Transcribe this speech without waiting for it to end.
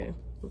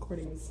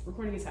Recording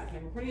is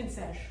happening. Recording in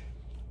sesh.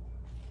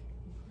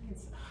 Oh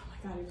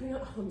my god, you're putting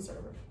on. Let me start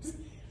over.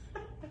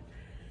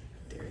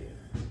 Dare you?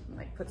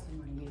 Like put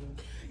some on you.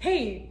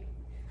 Hey!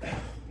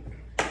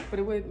 But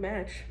it would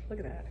match. Look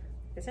at that.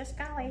 This is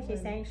Scully.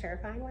 She's saying sure,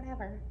 fine,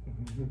 whatever.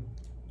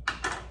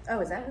 Oh,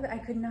 is that who I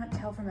could not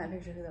tell from that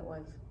picture who that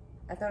was.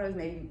 I thought it was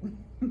maybe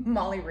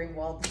Molly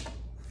Ringwald.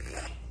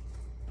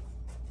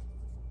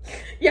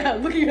 Yeah,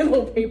 look at your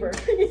little paper.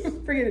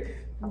 Forget it.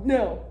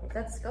 No.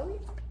 That's Scully?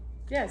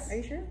 Yes. Are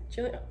you sure?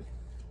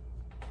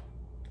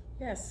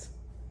 Yes.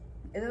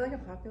 Is it like a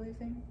popular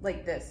thing?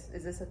 Like this?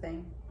 Is this a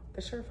thing?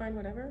 The sure, fine,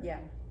 whatever? Yeah.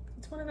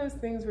 It's one of those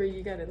things where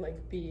you gotta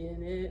like be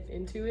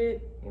into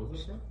it. What was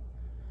this from?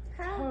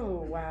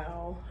 Oh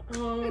wow.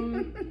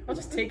 I'll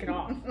just take it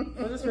off.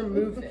 I'll just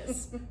remove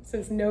this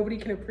since nobody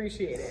can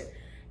appreciate it.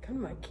 Come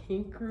to my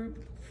kink group,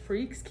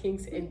 Freaks,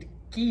 Kinks, and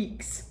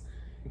Geeks.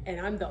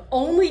 And I'm the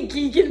only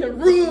geek in the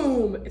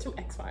room. It's from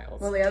X-Files.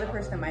 Well, the other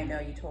person might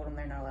know you told them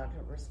they're not allowed to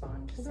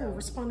respond. Well, they're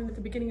responding at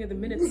the beginning of the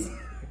minutes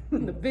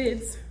in the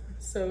vids.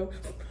 So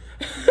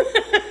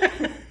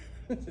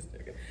just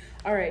joking.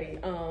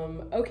 Alrighty,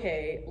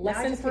 okay.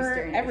 Lesson for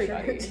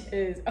everybody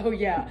is, oh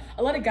yeah,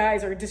 a lot of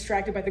guys are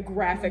distracted by the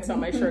graphics on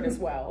my shirt as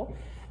well.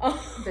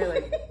 They're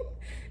like,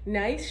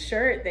 nice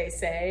shirt, they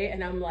say,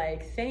 and I'm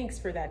like, thanks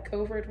for that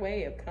covert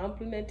way of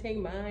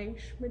complimenting my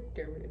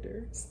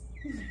schmitters.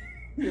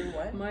 your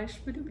what? My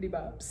schmadoobity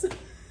bops.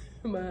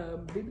 My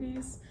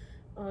bibbies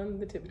on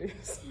the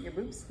tibbities. Your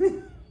boobs?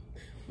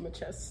 My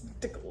chest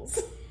tickles.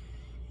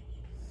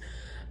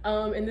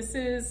 And this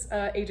is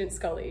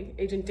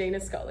Agent Dana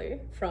Scully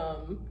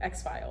from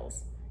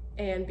X-Files.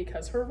 And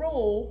because her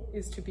role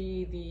is to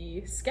be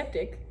the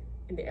skeptic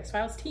in the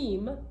X-Files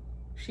team,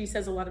 she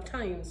says a lot of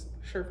times,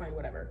 sure, fine,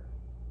 whatever.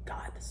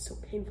 God, this is so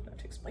painful to have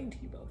to explain to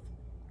you both.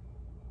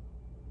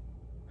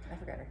 I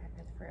forgot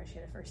she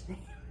had a first name.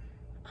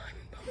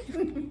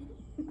 Unbelievable.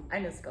 I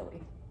know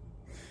Scully.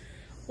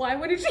 Why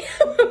wouldn't she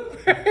have a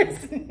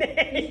first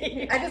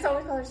name? I just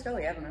always call her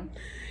Scully. I don't know.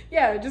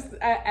 Yeah, just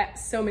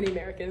so many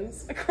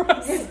Americans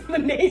across the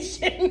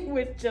nation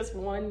with just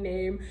one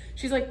name.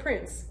 She's like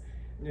Prince.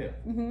 Yeah.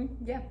 Mm-hmm.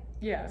 Yeah.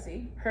 Yeah.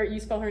 See? You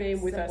spell her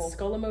name with Simple. a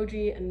skull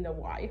emoji and a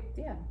Y.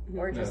 Yeah. Mm-hmm.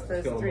 Or just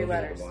No, those three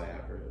letters. Y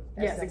after it.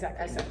 Yes,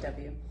 exactly.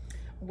 SFW.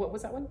 What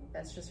was that one?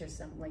 That's just her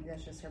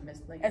that's just her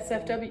like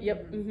SFW.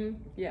 Yep. Mm-hmm.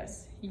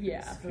 Yes.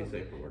 Yeah. She's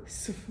safe for work.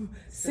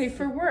 Safe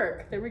for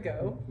work. There we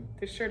go.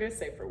 The shirt is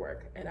safe for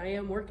work, and I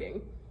am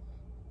working.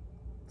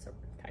 So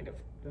kind of.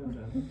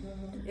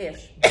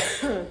 Ish.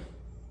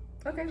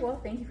 Okay, well,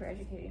 thank you for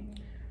educating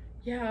me.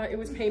 Yeah, it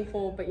was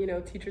painful, but you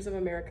know, Teachers of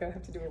America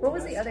have to do it. What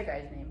was the other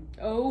guy's name?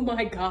 Oh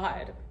my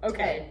God.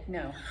 Okay. Ted.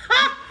 No.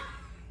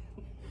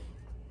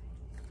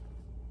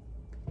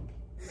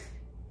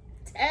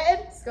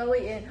 Ted?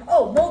 Scully and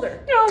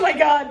Mulder. Oh my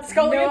God,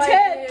 Scully and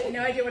Ted.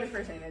 No idea what his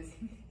first name is.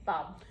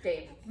 Bob.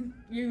 Dave.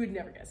 You would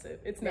never guess it.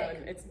 It's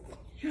Nick.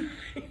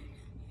 not.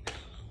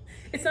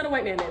 It's not a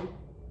white man name.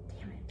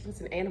 Damn it.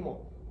 It's an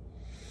animal.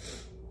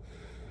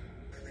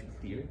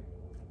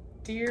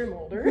 Deer?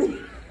 Mulder.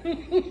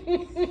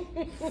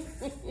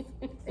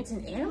 It's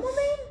an animal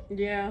name?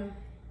 Yeah.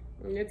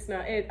 It's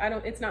not.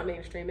 It's not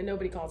mainstream, and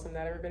nobody calls him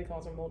that. Everybody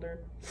calls him Mulder.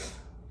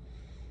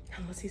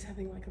 Unless he's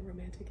having like a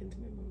romantic,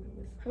 intimate moment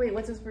with. Wait,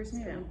 what's his first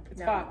name?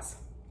 It's Fox.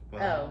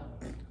 Oh.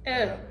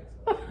 Eh.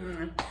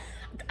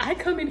 I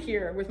come in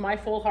here with my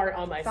full heart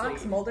on my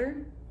Fox sleeve. Mulder?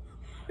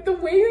 The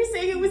way you're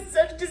saying it was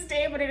such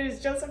disdain, but it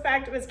is just a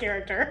fact of his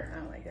character. I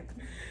don't like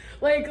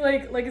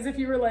it. Like as if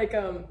you were like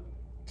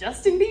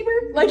Justin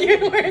Bieber, like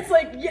where it's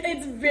like, yeah,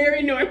 it's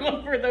very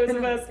normal for those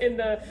of us in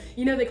the,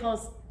 you know, they call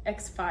us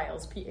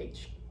X-Files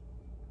PH.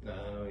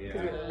 Oh yeah.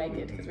 Because we like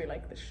it, because we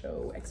like the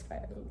show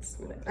X-Files.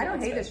 I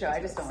don't hate the show, I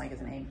just don't like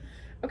his name.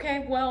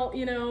 Okay, well,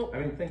 you know, I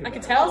mean, think I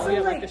could about tell Also,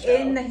 you like, like the show.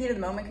 in the heat of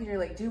the moment, because you're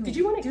like, Did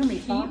you want to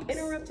keep Fox.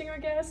 interrupting our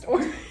guest,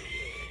 or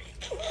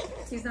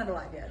He's not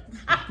alive yet.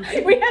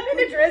 we haven't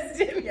addressed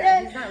him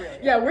Yeah, yet? he's not really.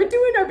 Yeah, we're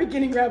doing our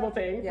beginning rebel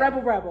thing. Yeah.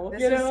 Rebel.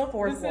 This you is know,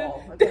 fourth This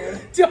wall,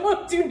 okay?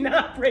 Do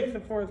not break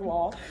the fourth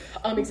wall.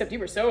 Except you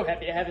were so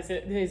happy to have his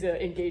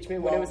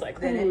engagement when it was like,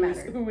 then it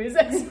mattered. who is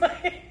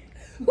X-Files?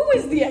 Who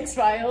is the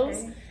X-Files?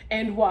 Okay.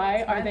 And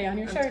why are they on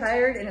your I'm shirt?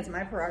 tired, and it's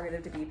my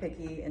prerogative to be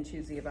picky and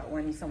choosy about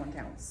when someone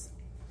counts.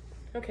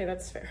 Okay,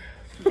 that's fair.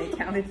 They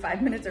counted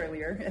 5 minutes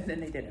earlier, and then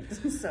they didn't.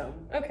 So,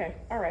 Okay,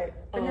 all right.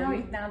 but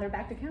now they're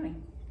back to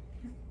counting.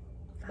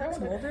 Fox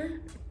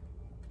Mulder?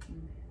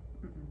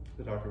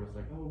 The doctor was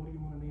like, "Oh, what do you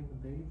want to name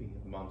the baby?"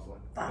 And the mom's like,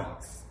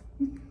 Fox.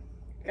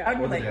 God. I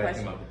would Or be the like, dad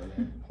question. came up with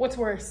the name. What's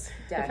worse,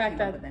 Dad the fact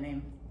came up with that the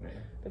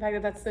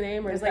name. that's the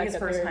name, or It was the like fact his that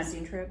first there's-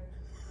 hunting trip.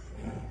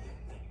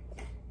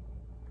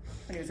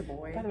 When he was a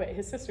boy. By the way,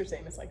 his sister's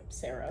name is like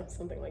Sarah,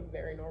 something like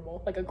very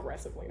normal, like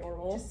aggressively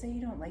normal. Just say you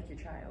don't like your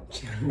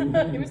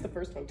child. He was the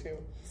first one too.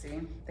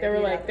 See? They were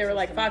like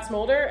system. Fox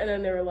Mulder, and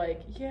then they were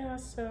like, we They're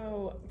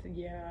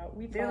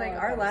thought like,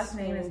 our that last was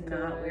name so is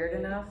not weird good.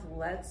 enough.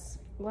 Let's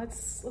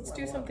Let's do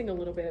Level up. something a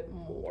little bit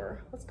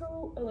more. Let's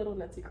go a little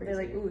nutsy crazy. They're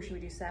like, ooh, should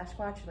we do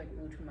Sasquatch? You're like,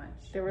 ooh, too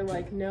much. They were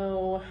like,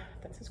 no,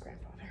 that's his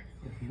grandfather.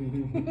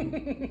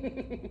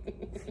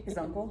 His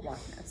uncle, Loch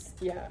Ness.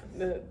 Yeah,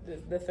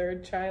 the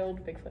third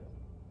child, Bigfoot.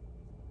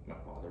 My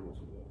father was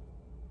a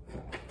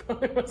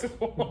wolf. It was a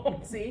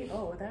wolf. See?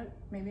 Oh,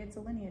 maybe it's a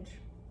lineage.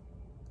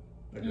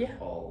 They're just Yeah.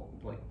 all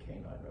like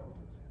canine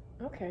relatives.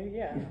 Okay,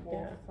 yeah,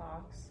 Wolf, yeah,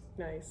 fox.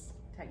 nice.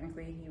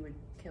 Technically, he would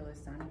kill his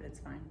son, but it's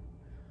fine.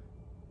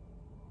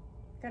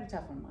 Gotta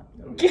tough him up.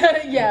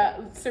 Yeah,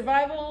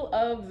 survival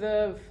of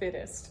the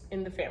fittest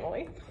in the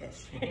family.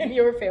 Ish. In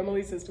your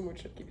family system,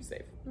 which should keep you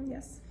safe.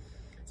 Yes.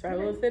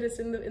 Survival of the fittest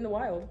in the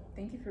wild.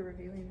 Thank you for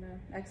reviewing the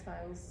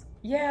X-Files.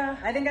 Yeah.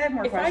 I think I have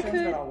more questions,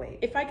 but I'll wait.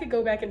 If I could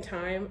go back in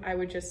time, I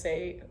would just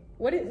say,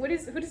 who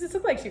does this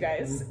look like to you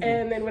guys?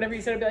 And then whatever you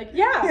said, I'd be like,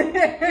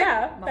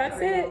 yeah, that's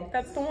it.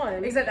 That's the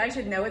one. Except I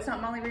should know it's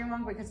not Molly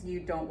Ringwald because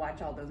you don't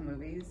watch all those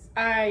movies.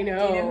 I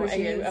know. Do you know who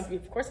she is?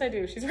 Of course I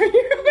do. She's right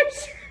here on my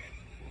shirt.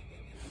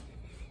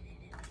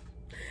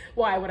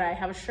 Why would I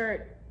have a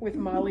shirt with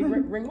Molly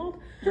Ringwald?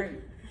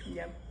 Right.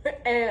 Yep.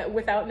 And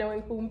without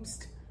knowing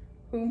whomst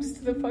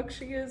the fuck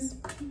she is?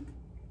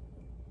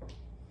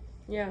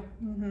 Yeah.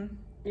 Mm-hmm.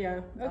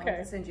 Yeah. Okay.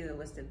 I'll send you the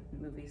list of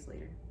movies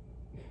later.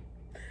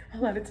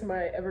 I'll add it to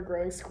my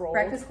ever-growing scroll.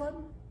 Breakfast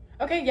Club?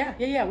 Okay,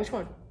 yeah. Which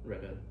one?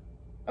 Redhead.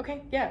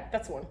 Okay, yeah,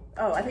 that's the one.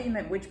 Oh, I thought you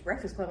meant which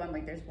Breakfast Club. I'm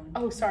like, there's one.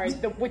 Oh, sorry.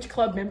 The which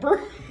club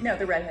member? No,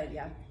 the redhead,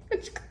 yeah.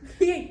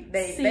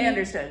 They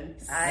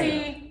understood.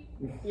 See?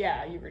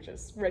 Yeah, you were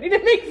just ready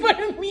to make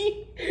fun of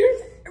me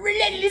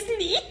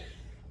relentlessly.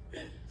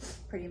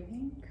 Pretty in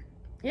Pink?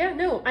 Yeah,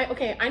 no.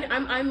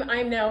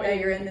 I'm now. Yeah,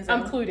 you're in the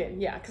zone? I'm clued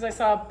in. Yeah, because I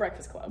saw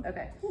Breakfast Club.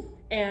 Okay.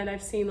 And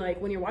I've seen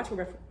when you're watching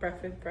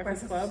Breakfast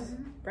Club,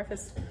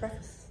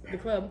 the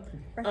club,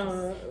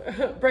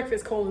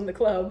 Breakfast the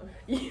club,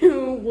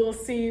 you will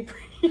see.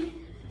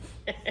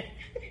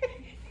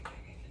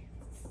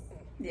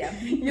 Yeah.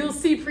 You'll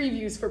see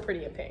previews for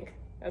Pretty in Pink.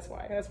 That's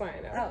why I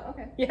know. Oh,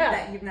 okay. Yeah.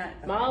 That you've not.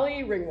 Okay.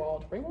 Molly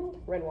Ringwald.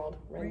 Renwald.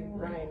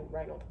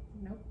 Reinhold.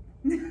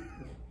 Nope.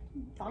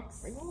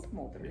 Fox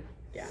Mulder.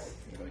 Yeah.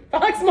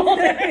 Fox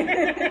Mulder.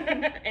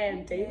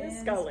 And Dana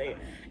Scully.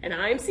 And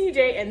I'm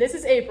CJ, and this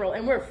is April,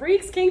 and we're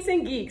Freaks, Kinks,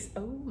 and Geeks.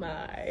 Oh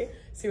my.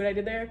 See what I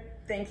did there?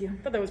 Thank you.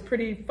 I thought that was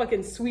pretty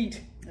fucking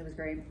sweet. That was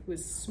great. It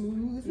was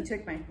smooth. You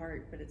took my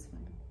part, but it's fine.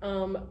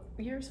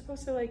 You're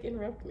supposed to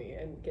interrupt me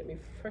and get me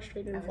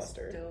frustrated and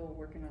flustered. Still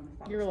working on the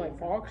Fox. You're like,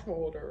 Fox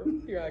Mulder.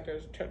 You're like,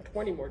 there's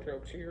 20 more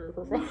jokes here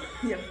for Fox.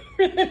 Yep.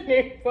 The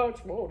name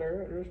Fox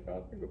Mulder. I just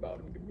gotta think about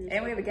him.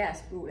 And we have a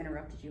guest who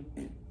interrupted you.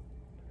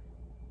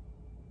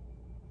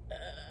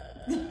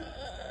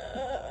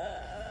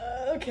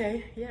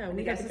 Okay, yeah.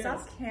 We got this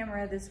off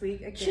camera this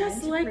week again.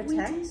 Just to like protect we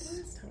did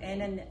last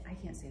time. I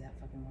can't say that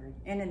fucking word.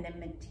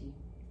 Anonymity.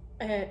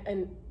 An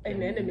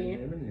enemy.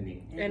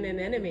 And an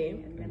enemy.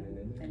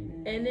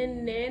 And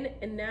an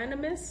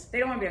anonymous. They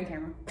don't want to be on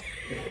camera.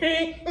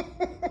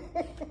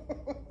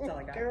 That's all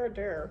I got. They're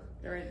They're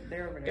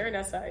over They're there. on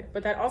that side.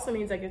 But that also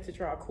means I get to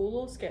draw a cool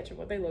little sketch of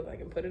what they look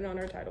like and put it on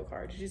our title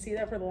card. Did you see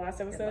that for the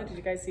last episode? Did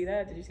you guys see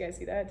that? Did you guys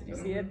see that? Did you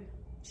see it?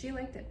 She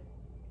liked it.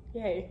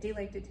 Yay. Dee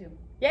liked it too.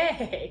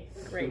 Yay!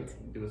 Great.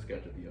 Do a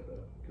sketch of Yoda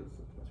because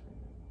it's my screen.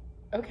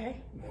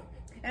 Okay.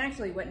 And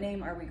actually, what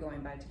name are we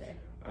going by today?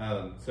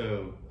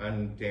 So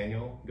I'm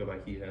Daniel. Go by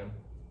he, him.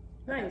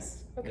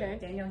 Nice. Okay.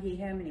 Daniel, he,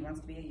 him, and he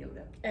wants to be a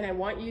Yoda. And I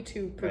want you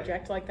to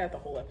project like that the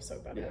whole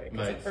episode, by the way. 'cause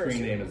My at first-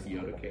 screen name is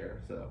Yoda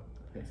Care, so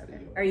it's the Okay.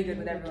 Yoda. Are you good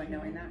with everyone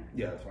knowing that?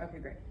 Yeah, that's fine. Okay,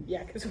 great.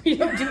 Yeah, because we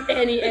don't do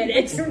any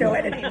edits. No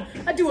editing.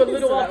 I do a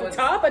little So off that the was-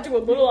 top. I do a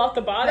little off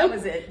the bottom. That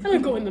was it. I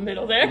don't go in the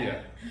middle there.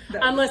 Yeah.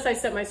 Unless I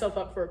set myself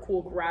up for a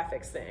cool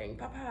graphics thing.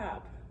 Pop,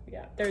 pop.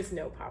 Yeah, there's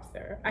no pops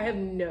there. I have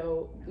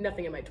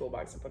nothing in my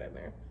toolbox to put in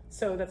there.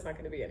 So that's not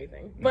going to be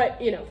anything. But,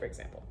 for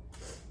example.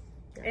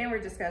 And we're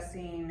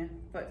discussing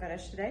foot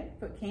fetish today.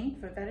 Foot kink,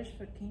 foot fetish,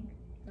 foot kink.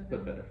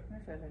 Foot fetish.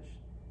 Foot fetish.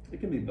 It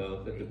can be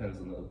both. It depends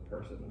on the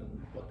person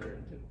and what they're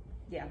into.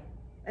 Yeah.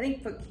 I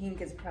think foot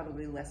kink is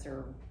probably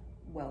lesser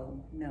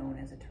well known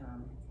as a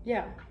term.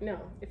 Yeah, no,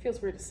 it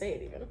feels weird to say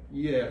it even.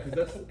 Yeah,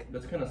 because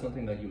that's kind of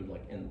something that you would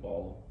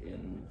involve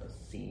in a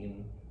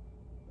scene,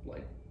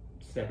 like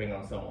stepping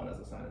on someone as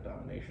a sign of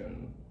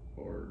domination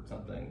or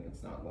something.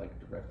 It's not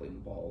directly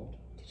involved.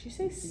 Did you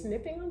say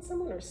snipping on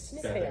someone or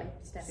sniffing?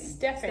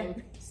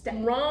 Stepping.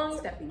 Wrong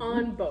Stepping.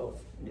 on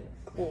both. Yeah.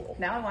 Cool.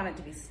 Now I want it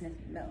to be sniffing.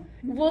 No.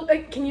 Well,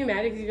 can you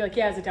imagine? Because you're like,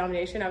 yeah, as a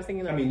domination, I was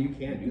thinking I mean, you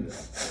can do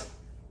that.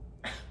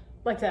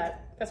 like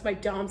that. That's my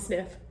dom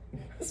sniff.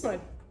 That's my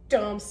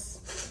dom.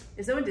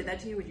 If someone did that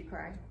to you, would you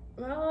cry?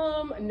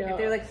 No. If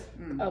they're like,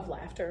 of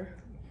laughter.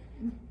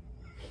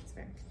 That's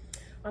fair.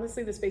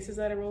 Honestly, the spaces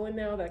that I roll in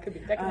now, that could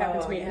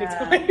happen to me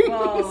yeah. anytime.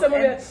 Well, Some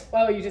of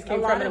it, you just A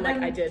came lot from it. of I'm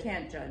them like, I did.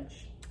 can't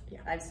judge. Yeah.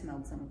 I've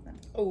smelled some of them.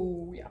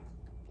 Oh yeah,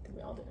 I think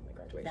we all did in my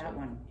graduation. That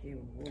one,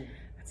 you. Ooh.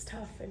 That's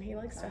tough, and he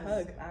likes to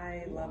hug.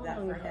 I love that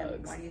for Long him.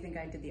 hugs. Why do you think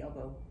I did the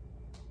elbow?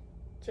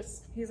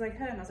 Just He's like,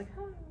 huh, and I was like,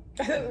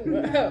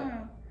 huh.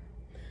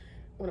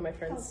 one of my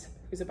friends,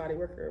 who's a body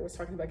worker, was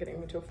talking about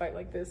getting into a fight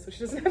like this, so she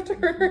doesn't have to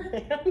hurt her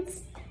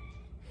hands.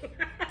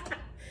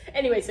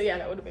 Anyway, so yeah,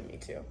 that would have been me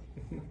too.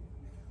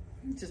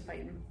 Just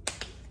fighting.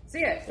 So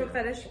yeah, foot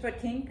fetish,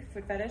 foot kink,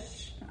 foot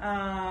fetish.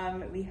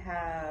 We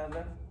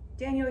have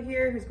Daniel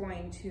here who's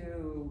going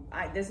to.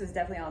 This is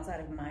definitely outside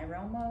of my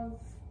realm of.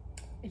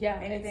 Yeah,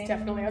 anything. it's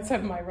definitely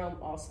outside of my realm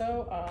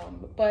also.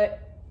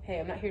 But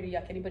hey, I'm not here to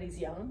yuck anybody's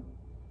yum.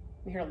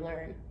 I'm here to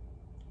learn.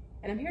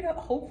 And I'm here to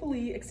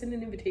hopefully extend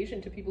an invitation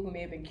to people who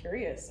may have been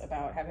curious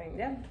about having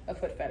a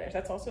foot fetish.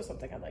 That's also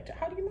something I'd like to.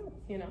 How do you know?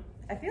 You know?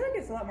 I feel like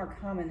it's a lot more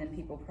common than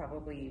people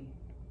probably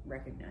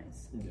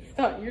recognize.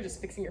 Oh, you're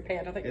just fixing your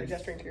pants. I thought you were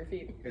gesturing to your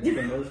feet. It's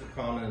the most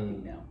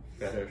common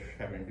fetish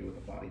having to do with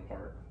a body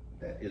part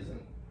that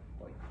isn't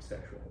like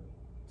sexual.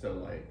 So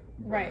like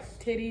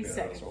breasts, titties, nose,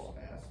 sexual.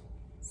 ass.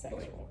 Sexual.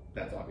 Like,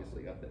 that's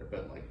obviously up there,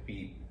 but like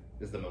feet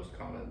is the most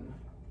common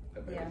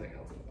of everything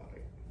else in the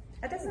body.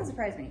 That doesn't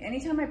surprise me.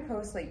 Anytime I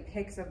post like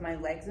pics of my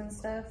legs and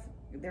stuff,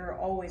 there are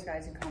always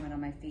guys who comment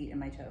on my feet and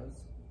my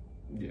toes.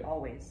 Yeah.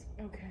 Always.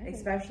 Okay.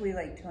 Especially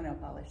like toenail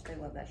polish. They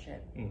love that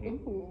shit.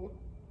 Mm-hmm. Ooh.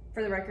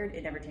 For the record,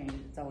 it never changes.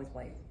 It's always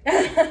white.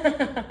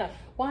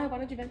 Why? Why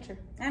did you venture?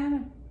 I don't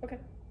know. Okay.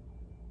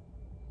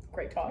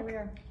 Great talk. Here we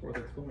are. It's worth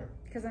exploring.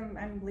 Because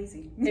I'm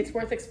lazy. It's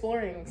worth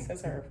exploring,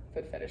 says our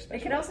foot fetish specialist.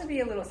 It could also be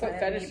a little Foot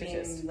sign of me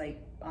fetish being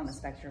like on the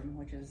spectrum,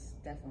 which is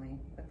definitely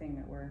a thing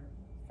that we're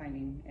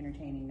finding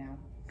entertaining now.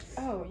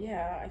 Oh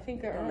yeah, I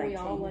think aren't Like we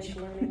all change.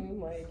 like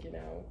learning, like, you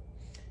know?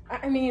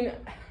 I mean,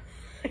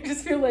 I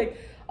just feel like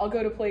I'll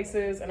go to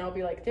places and I'll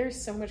be like, there's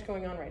so much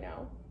going on right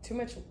now. Too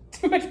much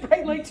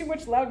bright light, too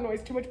much loud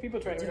noise, too much people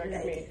trying to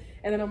interact with me.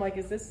 And then I'm like,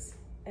 is this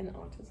an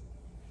autism?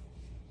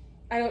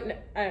 I don't know.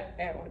 I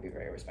want to be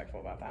very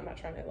respectful about that. I'm not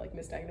trying to like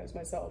misdiagnose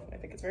myself. I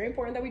think it's very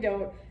important that we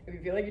don't. If you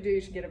feel like you do,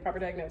 you should get a proper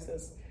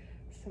diagnosis.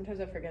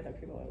 Sometimes I forget that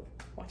people are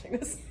watching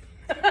this.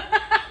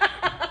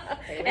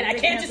 And I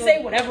can't just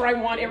say whatever I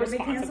want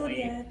irresponsibly.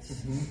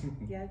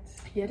 Yet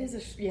is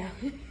a yeah.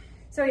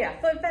 So yeah,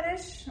 foot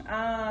fetish.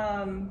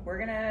 We're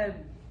gonna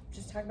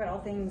just talk about all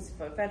things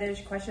foot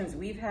fetish, questions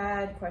we've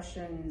had,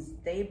 questions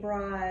they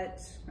brought.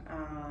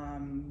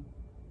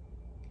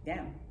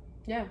 Yeah.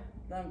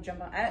 Don't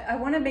jump on. I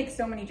want to make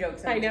so many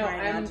jokes. I know.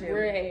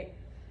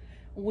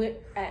 We're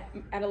at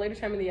a later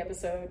time in the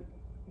episode,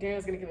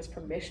 Daniel's gonna give us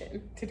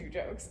permission to do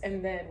jokes,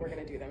 and then we're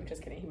gonna do them.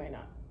 Just kidding. He might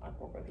not.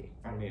 Or will he?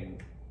 I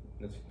mean,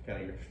 that's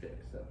kind of your shtick,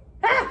 so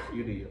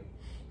you do you.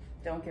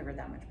 Don't give her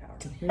that much power.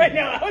 I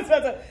know. I was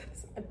about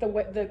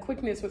to. The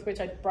quickness with which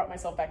I brought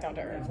myself back down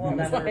to earth. We'll It's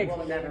never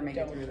like, make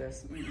it through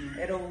this.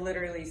 It'll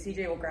literally,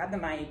 CJ will grab the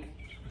mic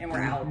and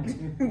we're out.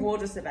 We'll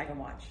just sit back and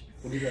watch.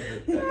 We'll do that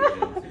at the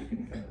end so you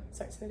can kind of.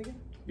 Sorry, say that again.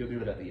 You'll do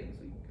it at the end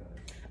so you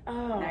can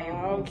kind of. Oh, Now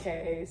you're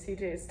okay.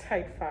 CJ's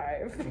tight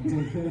five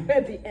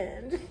at the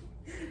end.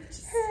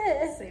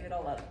 Save it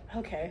all up.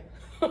 Okay.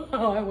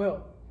 Oh, I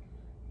will.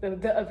 The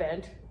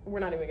event. We're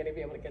not even going to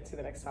be able to get to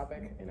the next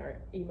topic in our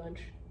e-munch.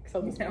 Because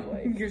I'll just be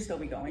like... You'll still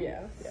be going.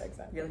 Yeah,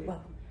 exactly. You're like,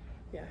 well.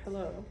 Yeah,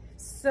 hello.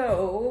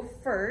 So,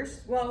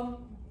 first,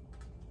 well,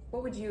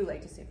 what would you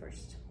like to say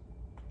first?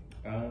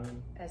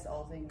 As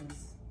all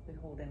things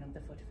beholden of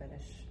the foot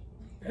fetish.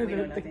 We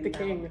know nothing the about.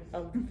 king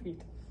of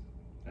feet.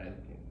 I am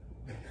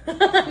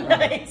king.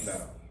 Nice.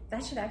 No.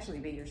 That should actually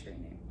be your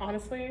screen name.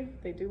 Honestly,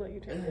 they do let you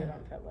change it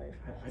on Pet Life.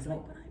 I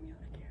don't. But I'm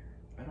not care.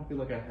 I don't feel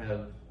like I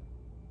have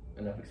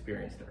enough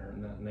experience to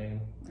earn that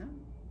name. No?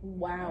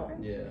 Wow.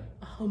 Yeah.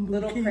 A humble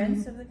Little king.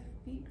 Prince of the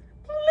Feet?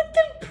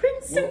 Little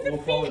Prince of the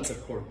We'll call Feet. it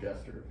the court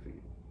jester of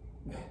feet.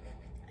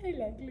 I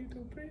like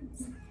Little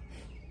Prince.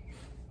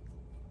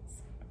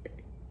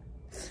 Sorry.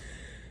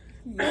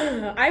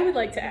 I would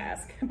like to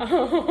ask,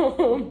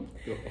 Go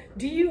for it.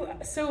 do you,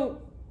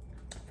 so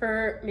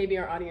for maybe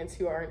our audience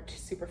who aren't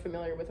super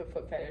familiar with a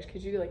foot fetish,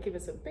 could you like give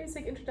us a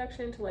basic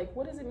introduction to like,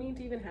 what does it mean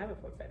to even have a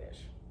foot fetish?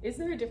 Is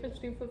there a difference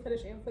between foot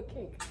fetish and foot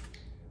kink?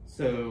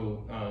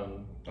 So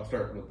I'll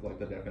start with like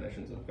the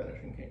definitions of fetish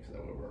and kink so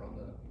that we're on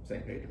the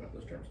same page about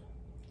those terms.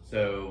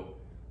 So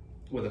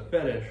with a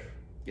fetish,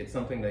 it's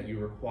something that you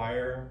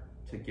require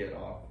to get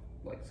off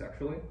like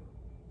sexually,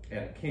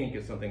 and a kink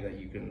is something that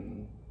you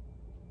can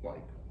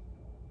like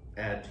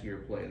add to your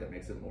play that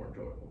makes it more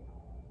enjoyable.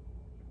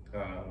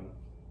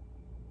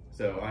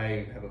 So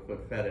I have a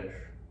foot fetish,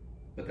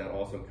 but that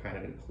also kind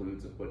of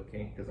includes a foot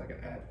kink because I can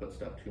add foot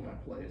stuff to my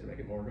play to make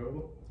it more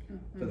enjoyable.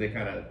 Mm-hmm. So they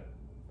kind of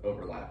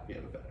overlap if you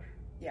have a fetish.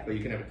 Yeah. But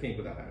you can have a kink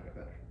without having a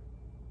fetish.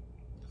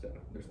 So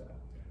there's that.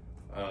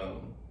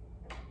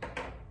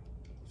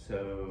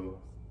 So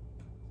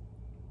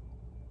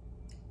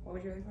What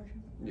was your other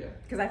question? yeah.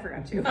 Because I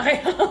forgot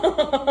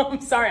to.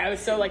 I'm sorry, I was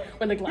so like,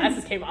 when the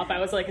glasses came off, I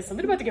was like, is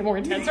something about to get more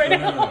intense right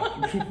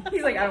now?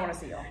 He's like, I don't want to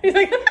see y'all. He's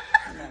like, No.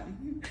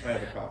 I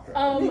have a cough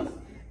drop.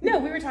 no,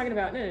 we were talking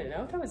about,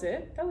 no, that was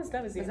it. That was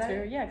the Was that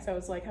answer. it? Yeah, because I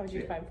was like, how would you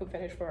Yeah. define foot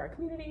fetish for our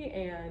community,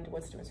 and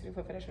what's the difference between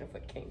foot fetish and a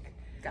foot kink?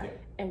 Got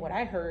it. And what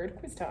I heard,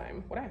 quiz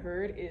time, what I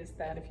heard is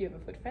that if you have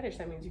a foot fetish,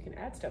 that means you can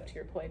add stuff to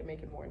your play to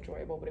make it more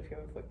enjoyable, but if you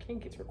have a foot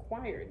kink, it's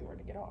required in order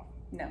to get off.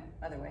 No,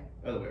 other way.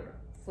 Other way around.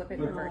 Flip it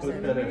Foot- in reverse.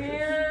 foot fetish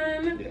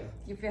is- Man, Yeah.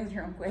 You failed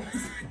your own quiz.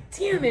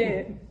 damn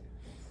it.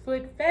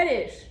 Foot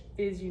fetish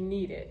is you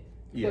need it.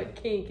 Foot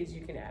kink is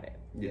you can add it.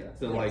 Yeah,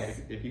 so like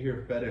if you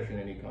hear fetish in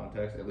any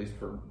context, at least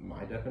for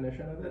my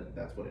definition of it,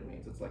 that's what it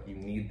means. It's like you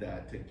need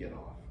that to get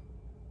off.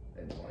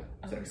 And like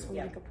so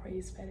like a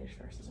praise fetish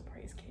versus a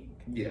praise kink.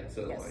 Yeah,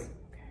 so like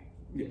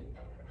yeah.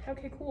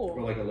 Okay, cool.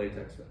 Or like a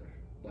latex fetish.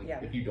 Like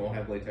if you don't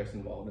have latex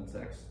involved in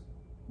sex,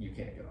 you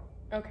can't get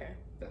off. Okay.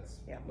 That's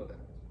what that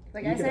means.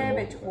 Like I say I have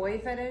a toy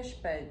fetish,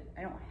 but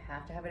I don't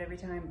have to have it every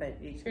time,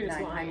 but 9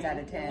 times out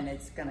of 10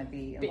 it's gonna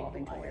be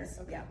involving toys.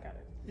 Okay, got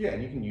it. Yeah,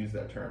 and you can use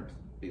that term to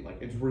be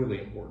like, it's really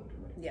important to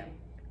me. Yeah.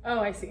 Oh,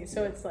 I see.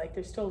 So it's like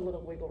there's still a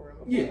little wiggle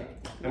room. Yeah.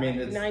 I mean,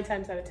 it's 9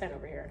 times out of 10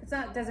 over here. It's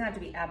not. Doesn't have to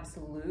be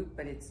absolute,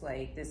 but it's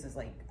like this is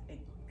like a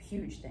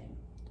huge thing.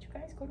 Did you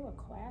guys go to a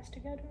class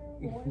together?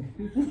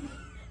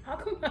 How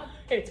come?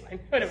 It's fine.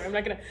 Whatever. I'm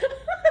not gonna.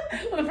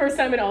 Well, the first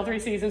time in all 3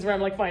 seasons where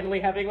I'm like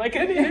finally having like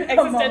an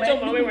existential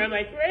moment where I'm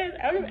like,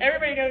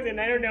 everybody goes in.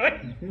 I don't know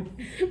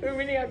it. We're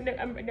really I'm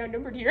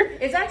outnumbered here.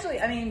 It's actually.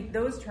 I mean,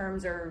 those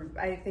terms are.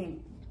 I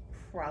think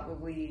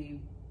probably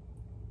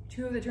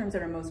 2 of the terms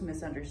that are most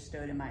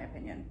misunderstood, in my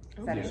opinion.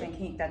 Fetish and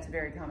kink. That's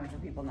very common for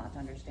people not to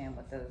understand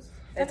what those.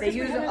 They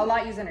use a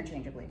lot used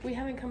interchangeably. We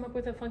haven't come up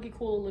with a funky,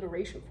 cool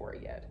alliteration for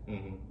it yet.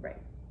 Mm-hmm.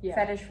 Right. Yeah.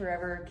 Fetish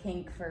forever,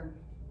 kink for.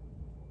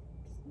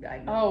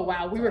 Oh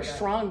wow, we were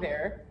strong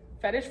there.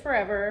 Fetish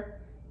forever,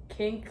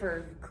 kink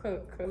for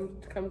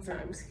come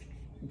times.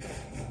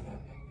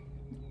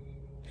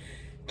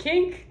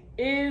 Kink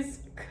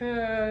is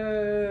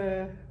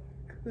cool.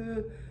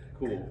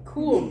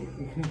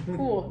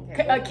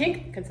 Okay.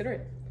 Kink, consider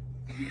it.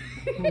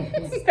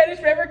 Fetish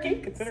forever,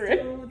 kink, consider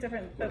it. So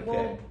different, but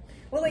we'll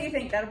let you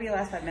think. That'll be the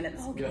last 5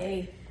 minutes.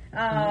 Okay.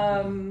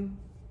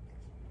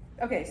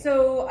 Okay,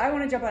 so I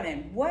want to jump on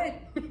in. What?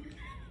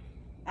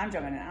 I'm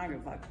jumping in. I don't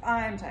give a fuck.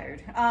 I'm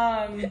tired.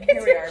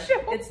 Here we are.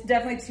 It's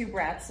definitely 2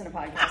 brats in a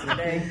podcast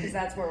today because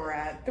that's where we're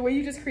at. The way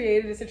you just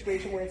created a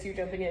situation where it's you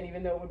jumping in,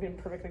 even though it would have been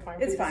perfectly fine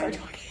for you to start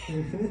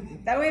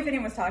talking. That way, if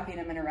anyone's talking,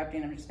 I'm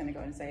interrupting. I'm just going to go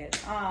ahead and say it.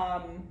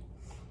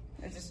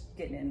 I'm just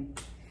getting in.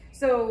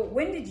 So,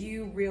 when did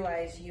you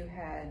realize you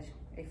had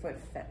a foot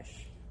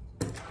fetish?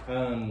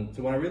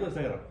 So when I realized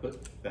I had a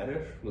foot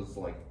fetish was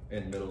like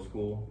in middle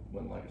school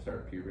when like I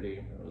started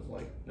puberty. I was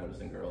like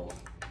noticing girls.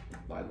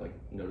 I like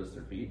noticed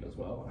their feet as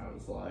well, and I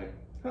was like,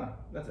 "Huh,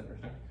 that's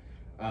interesting."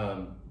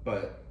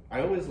 But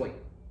I always like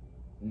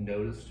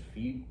noticed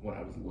feet when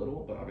I was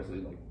little, but obviously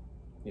like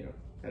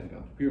hadn't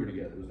gone through puberty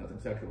yet. There was nothing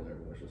sexual there,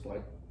 but it was just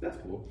like that's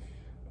cool,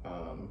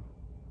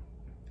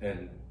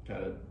 and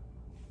kind of.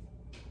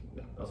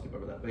 No, I'll skip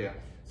over that. But yeah,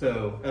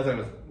 so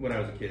when I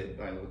was a kid,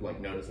 I would like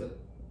notice it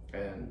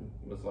and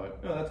was like,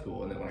 "Oh, that's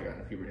cool." And then when I got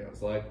into puberty, I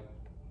was like,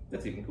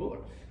 "That's even cooler."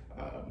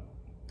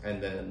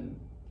 And then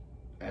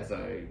as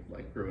I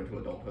like grew into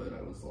adulthood,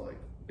 I was like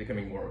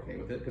becoming more okay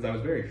with it because I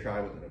was very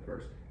shy with it at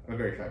first. I'm a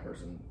very shy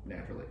person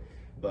naturally,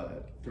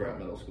 but throughout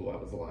middle school, I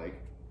was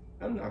like,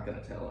 "I'm not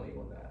gonna tell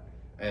anyone that."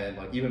 And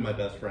like even my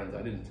best friends,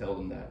 I didn't tell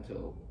them that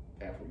until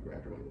after we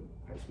graduated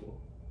high school.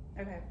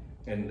 Okay.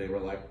 And they were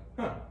like,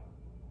 "Huh."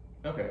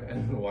 Okay,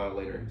 and then a while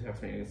later he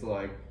texts me and he's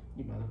like,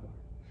 "You motherfucker."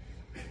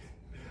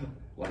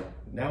 Like,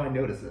 now I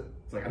notice it.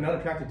 It's like, I'm not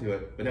attracted to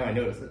it, but now I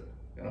notice it.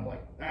 And I'm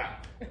like, ah.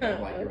 And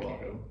I'm like, you're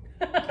welcome.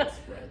 It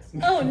spreads.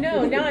 Oh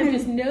no, now I'm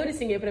just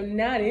noticing it, but I'm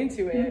not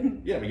into it.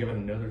 Yeah, but you have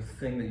another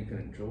thing that you can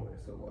enjoy,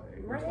 so like.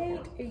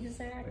 Right,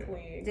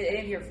 exactly. Did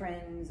any of your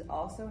friends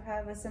also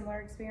have a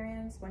similar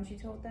experience once you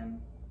told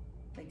them?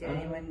 Like, did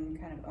anyone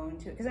kind of own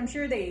to it? Because I'm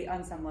sure they,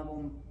 on some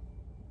level,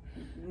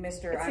 I'm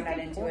not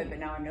into it, but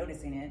now I'm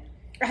noticing it.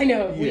 I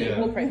know. Yeah.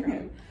 We'll pray for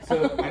him.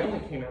 So I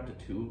only came out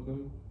to 2 of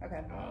them.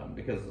 Okay.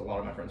 Because a lot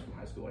of my friends from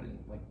high school I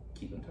didn't like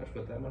keep in touch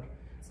with that much.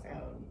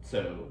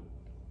 So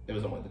it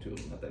was only the 2 of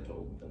them that they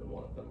told, and then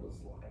one of them was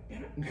like,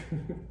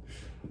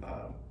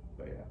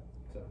 but yeah.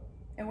 So.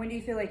 And when do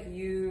you feel like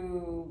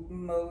you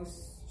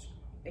most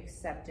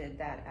accepted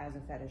that as a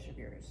fetish of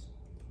yours?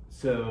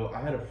 So I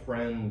had a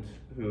friend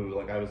who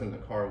like I was in the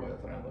car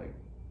with, and I like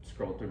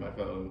scrolled through my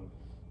phone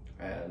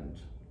and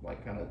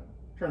like kind of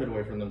turned it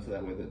away from them so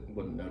that way they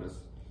wouldn't notice.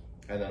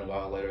 And then a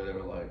while later they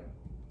were like,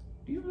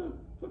 "Do you have a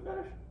foot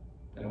fetish?"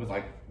 And I was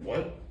like,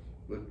 "What?"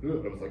 It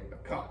was like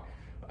a cock.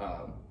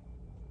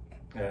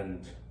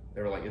 And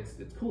they were like, it's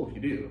cool if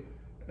you do.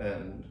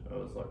 And I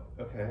was like,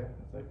 okay. I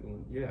was like, well,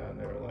 yeah. And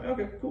they were like,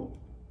 okay, cool.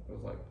 I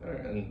was like, all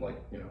right. And like,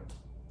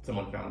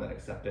 someone found that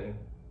accepting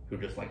who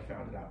just like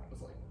found it out. I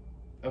was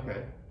like,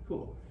 okay,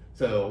 cool.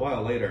 So a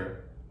while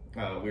later,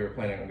 we were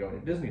planning on going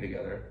to Disney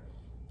together.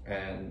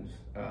 And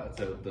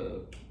so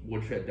the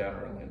Woodshed down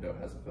in Orlando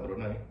has a photo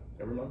night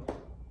every month.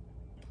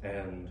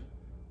 And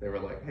they were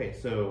like, hey,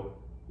 so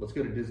let's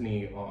go to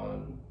Disney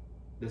on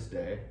this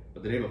day.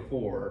 But the day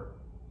before,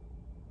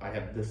 I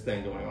have this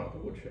thing going on at the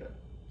Woodshed.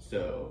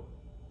 So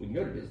we can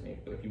go to Disney,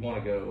 but if you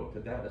want to go to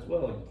that as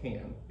well, you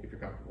can, if you're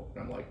comfortable.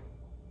 And I'm like,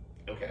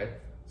 okay.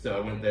 So I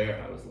went there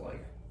and I was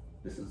like,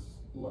 this is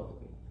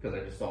lovely. Because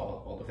I just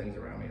saw all the things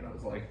around me and I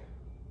was like,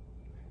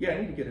 yeah,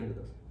 I need to get into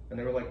this. And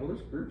they were like, well,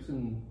 there's groups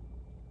in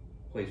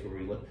place where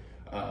we live.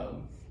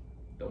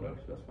 Don't know if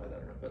you specify that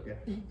or not, but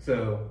yeah.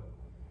 So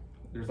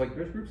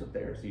there's groups up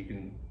there, so you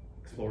can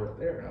explore it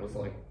there. And I was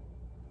like,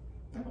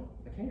 no,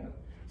 I can't.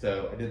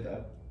 So I did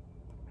that,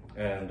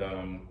 and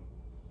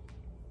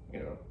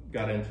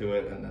got into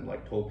it, and then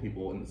like told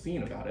people in the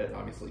scene about it.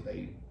 Obviously,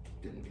 they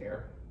didn't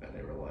care, and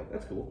they were like,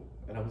 "That's cool."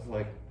 And I was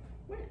like,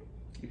 "Wait,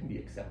 you can be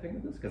accepting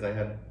of this?" Because I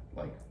had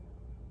like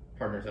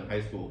partners in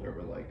high school who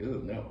were like,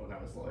 "Ooh, no," and I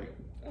was like,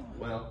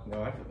 "Well,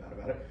 no, I feel bad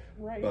about it."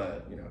 Right.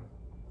 But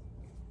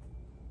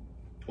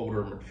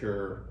older,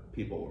 mature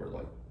people were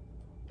like,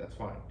 "That's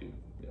fine.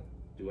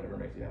 Do whatever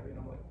makes you happy." And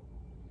I'm like,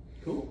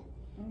 "Cool."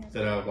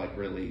 So now I've like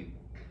really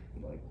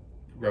like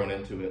grown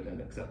into it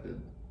and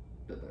accepted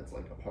that that's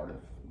like a part of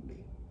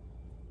me.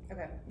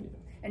 Okay. Yeah.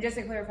 And just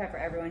to clarify for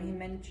everyone, he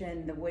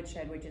mentioned the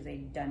woodshed, which is a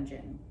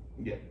dungeon.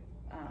 Yeah.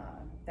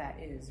 That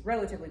is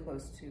relatively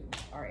close to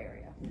our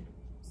area.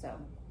 So,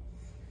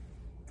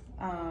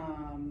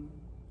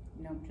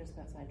 no, just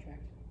got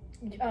sidetracked.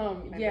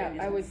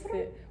 I was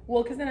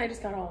because then I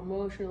just got all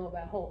emotional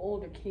about how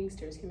older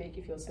Kingsters can make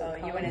you feel so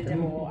comfortable. You went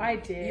into I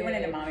did. You went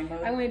into mommy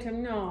mode. I went into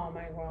no,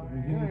 my God,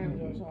 I'm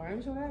so sorry.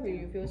 I'm so happy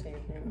you feel safe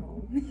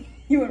now.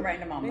 You went right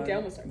into mom mode. I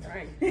almost started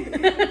crying.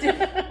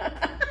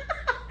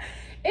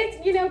 It's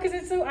because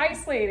it's so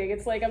isolating.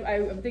 It's like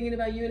I'm thinking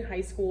about you in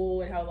high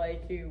school and how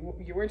like you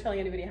weren't telling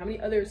anybody. How many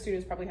other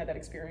students probably had that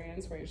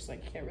experience where you're just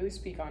like can't really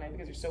speak on it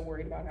because you're so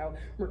worried about how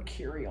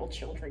mercurial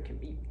children can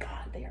be.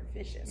 God, they are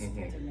vicious.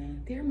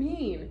 Mm-hmm. They're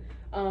mean.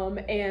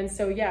 And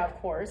so of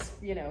course,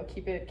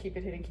 keep it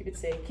hidden, keep it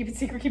safe, keep it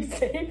secret, keep it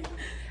safe.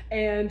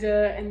 And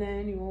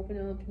then you open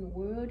up in the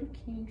world of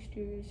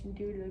Kingsters and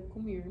do like,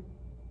 come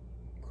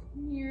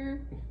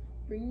here,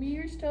 bring me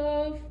your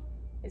stuff.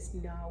 It's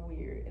not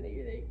weird, and then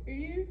you're like, "Are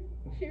you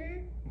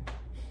sure?"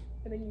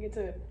 And then you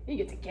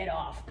get to get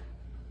off.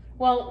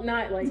 Well,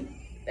 not like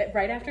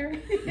right after.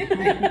 You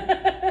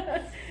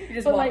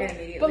just walk in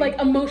immediately. But like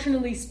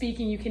emotionally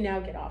speaking, you can now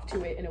get off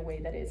to it in a way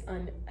that is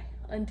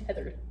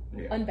untethered,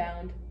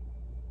 unbound.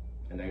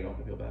 And now you don't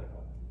have to feel bad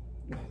about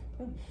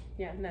it.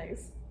 Yeah,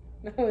 nice.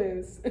 That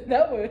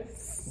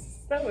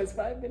was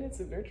 5 minutes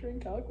of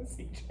nurturing talk with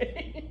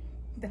CJ.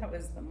 That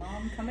was the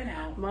mom coming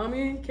out.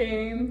 Mommy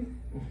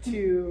came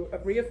to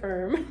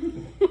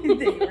reaffirm that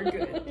you were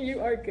good.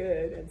 You are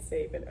good and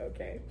safe and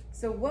okay.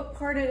 So what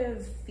part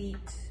of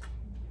feet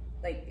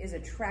like is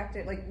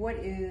attractive? Like what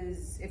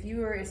is, if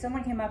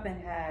someone came up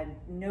and had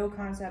no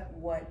concept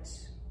what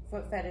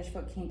foot fetish,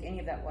 foot kink, any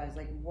of that was,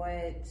 like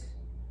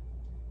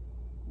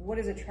what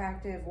is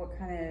attractive? What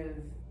kind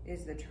of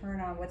is the turn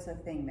on? What's the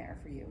thing there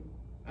for you?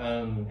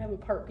 I have a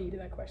part B to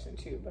that question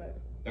too, but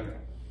okay.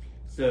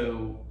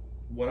 So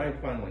what I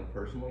find like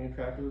personally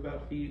attractive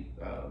about feet,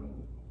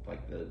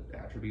 like the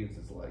attributes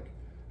is like,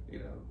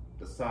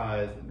 the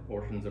size and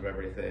proportions of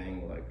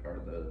everything, like are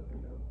the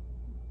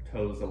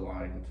toes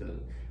aligned to,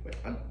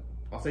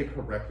 I'll say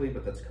correctly,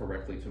 but that's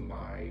correctly to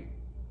my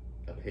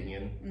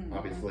opinion. Mm-hmm.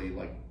 Obviously,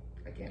 like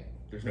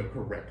there's no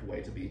correct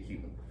way to be a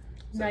human.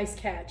 So, nice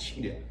catch.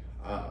 Yeah.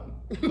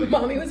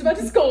 Mommy was about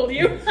to scold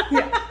you.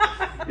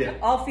 Yeah.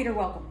 All feet are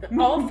welcome.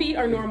 All feet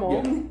are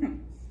normal.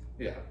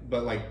 Yeah.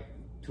 But like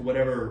to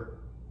whatever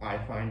I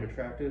find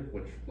attractive,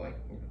 which like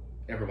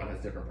everyone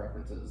has different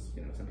preferences.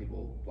 Some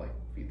people like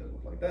feet that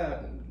look like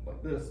that and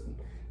like this, and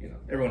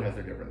everyone has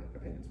their different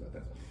opinions about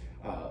this,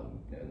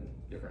 and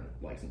different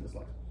likes and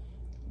dislikes.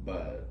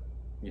 But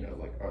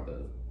like are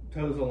the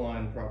toes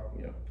aligned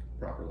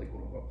properly,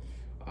 quote unquote.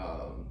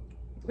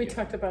 We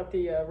talked about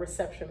the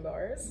reception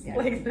bars,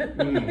 like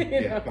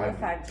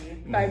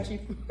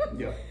 5G.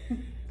 Yeah.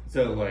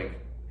 So like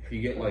if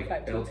you get like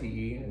 5G.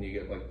 LTE and you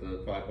get like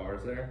the 5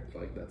 bars there,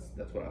 like that's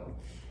what I like.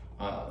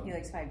 He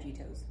likes 5G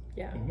toes.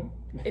 Yeah. Mm-hmm.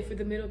 If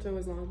the middle toe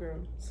is longer,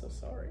 I'm so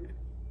sorry.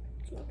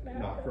 It's not gonna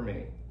happen. Not for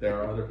me.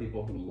 There are other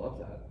people who love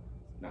that.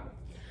 No.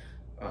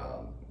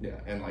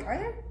 And like. Are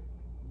there?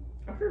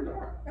 I'm sure there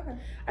are. Okay.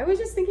 I was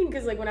just thinking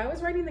because like when I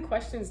was writing the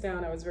questions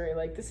down, I was very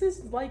like, this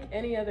is like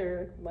any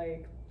other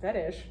like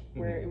fetish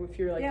where if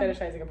you're like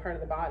fetishizing a part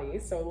of the body.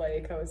 So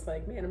like I was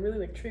like, man, I'm really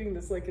like treating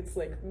this like it's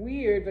like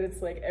weird, but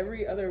it's like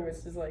every other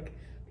was just like.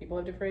 People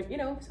have different,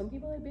 some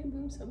people have big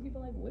boobs, some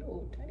people have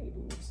little, tiny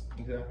boobs.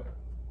 Exactly.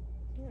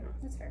 Yeah,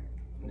 that's fair.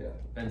 Yeah,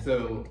 and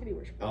so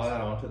I'll add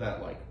on to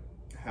that, like,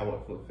 how a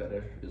foot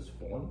fetish is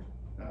formed,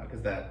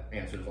 because that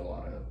answers a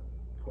lot of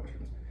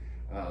questions.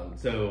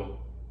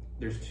 So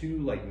there's 2,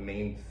 like,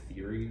 main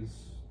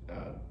theories,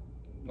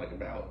 like,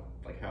 about,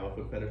 like, how a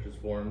foot fetish is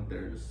formed.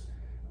 There's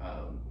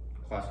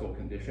classical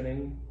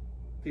conditioning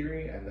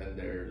theory, and then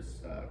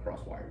there's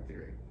cross-wired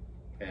theory.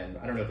 And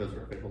I don't know if those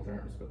are official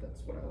terms, but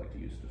that's what I like to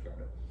use to describe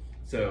it.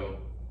 So,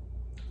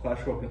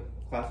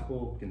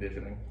 classical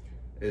conditioning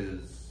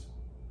is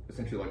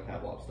essentially like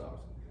Pavlov's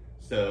dogs.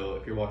 So,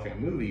 if you're watching a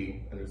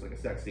movie and there's like a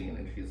sex scene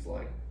and she's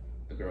like,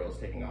 the girl is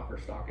taking off her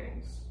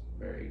stockings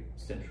very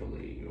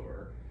sensually,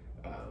 or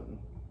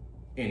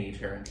any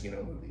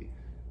Tarantino movie,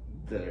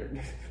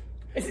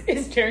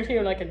 Is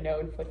Tarantino like a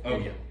known foot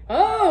fetish? Oh, yeah.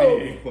 Oh!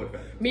 Big foot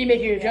fetish. Me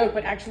making a joke,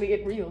 but actually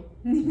it real.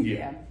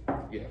 Yeah.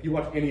 If you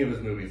watch any of his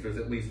movies, there's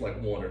at least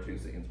like 1 or 2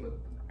 scenes with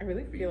I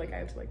really feel like I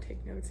have to like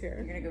take notes You're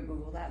here. gonna go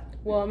Google that.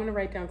 Well, I'm gonna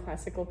write down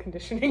classical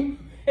conditioning,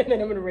 and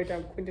then I'm gonna write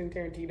down Quentin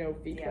Tarantino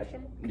feet Yeah.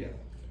 question.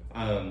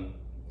 Yeah.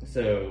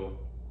 So,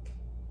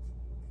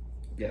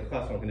 yeah,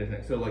 classical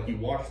conditioning. So, like, you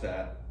watch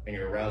that and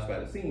you're aroused by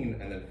the scene,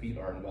 and then feet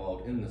are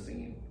involved in the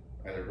scene,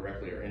 either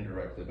directly or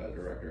indirectly by the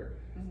director.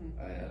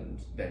 And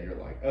then you're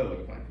like, oh,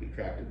 you find feet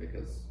attractive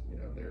because, you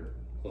know, they're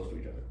close to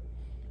each other.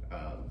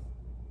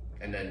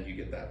 And then you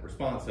get that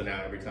response. So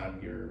now every time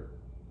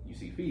you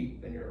see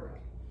feet, then you're aroused.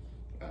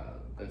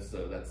 And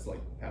so that's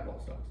like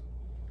Pavlov's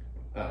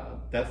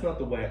dogs. That's not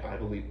the way I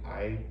believe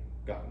I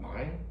got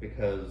mine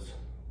because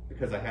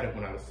I had it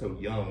when I was so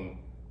young.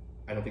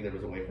 I don't think there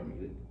was a way for me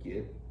to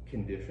get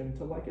conditioned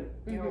to like it.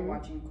 You were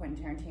watching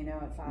Quentin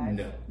Tarantino at 5?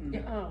 No.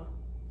 Yeah. Oh.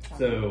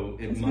 So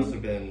it must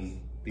have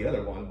been the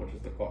other one, which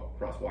is the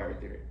cross-wire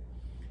theory.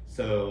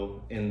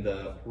 So in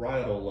the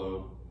parietal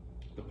lobe,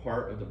 the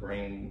part of the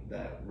brain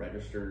that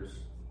registers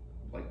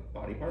like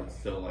body parts,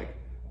 so like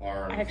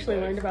arms. I actually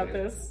legs, learned about yeah.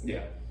 this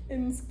Yeah.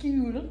 in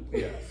school.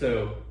 Yeah.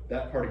 So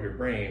that part of your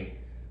brain,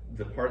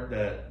 the part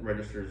that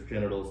registers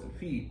genitals and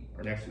feet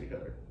are next to each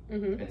other.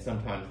 And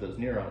sometimes those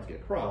neurons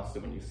get crossed, so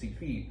when you see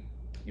feet,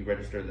 you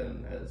register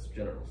them as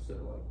genitals, so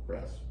like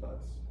breasts,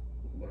 butts,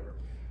 whatever.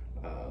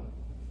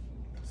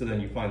 So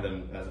then you find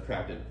them as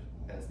attractive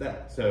as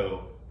that.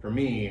 So for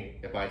me,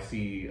 if I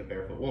see a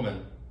barefoot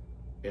woman,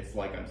 it's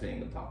like I'm seeing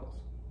them topless.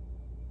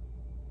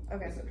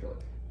 Okay. Essentially.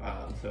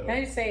 So Can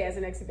I just say, as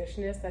an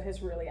exhibitionist, that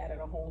has really added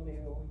a whole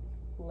new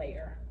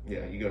layer.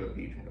 yeah, you go to the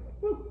beach and you're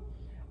like, woo.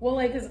 Well,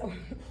 like, 'cause,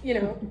 you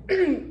know,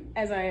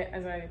 as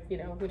I, you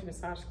know, went to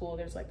massage school,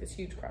 there's like this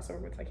huge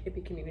crossover with like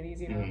hippie communities,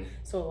 you know,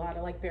 so a lot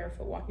of like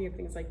barefoot walking and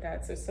things like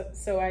that.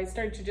 So I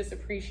started to just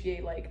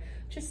appreciate like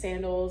just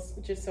sandals,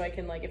 just so I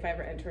can like, if I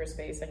ever enter a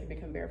space, I can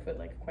become barefoot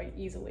like quite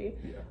easily.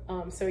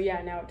 Yeah. So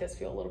yeah, now it does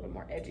feel a little bit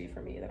more edgy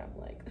for me that I'm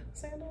like,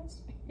 sandals?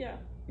 Yeah.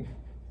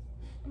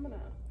 I'm gonna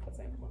put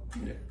sandals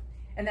on. Yeah.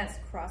 And that's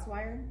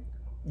crosswire?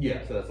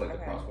 Yeah, so that's like the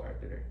Okay. crosswire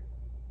theory.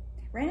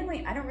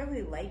 Randomly, I don't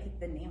really like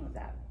the name of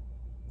that.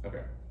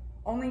 Okay.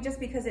 Only just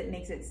because it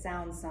makes it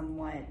sound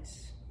somewhat...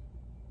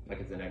 Like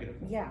it's a negative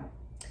thing. Yeah.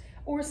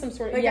 Or some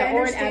sort of, Like,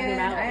 or an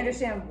abnormality. I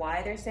understand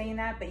why they're saying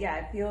that, but yeah,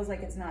 it feels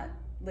like it's not...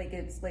 Like,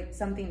 it's like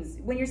something's...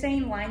 When you're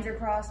saying lines are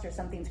crossed or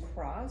something's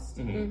crossed,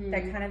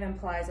 that kind of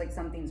implies like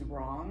something's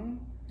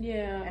wrong.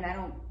 Yeah. And I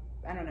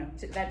don't know.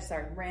 That's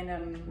our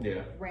random...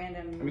 Yeah.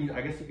 Random... I mean,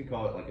 I guess you could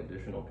call it like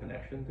additional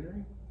connection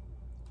theory.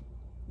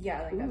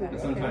 Yeah, I like that Ooh, better.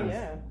 But sometimes,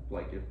 yeah.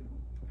 like if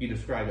you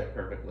describe it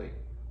perfectly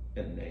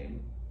in the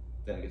name,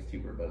 then it gets too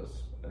verbose,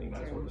 and you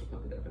might as well just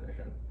put the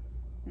definition.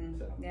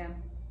 So Yeah.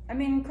 I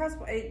mean,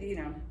 you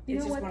know, You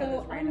it's know just what, one of though?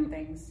 those random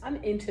things. I'm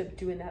into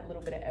doing that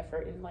little bit of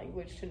effort in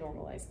language to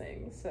normalize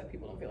things so that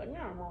people don't feel like,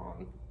 no, I'm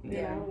wrong. You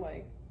Yeah. know,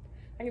 like,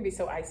 that can be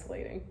so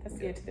isolating. That's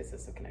the Yeah.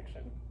 antithesis of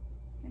connection.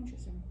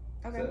 Interesting.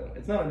 Okay. So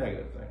it's not a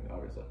negative thing,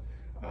 obviously.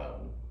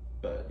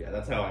 But yeah,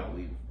 that's how I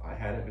believe I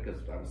had it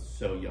because I was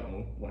so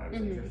young when I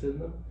was interested in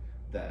them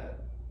that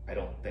I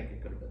don't think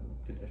it could have been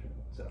conditioned.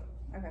 So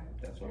Okay.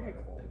 that's what Very I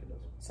cool. think it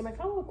is. So my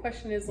follow-up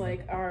question is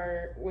like,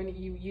 when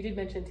you did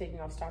mention taking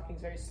off stockings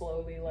very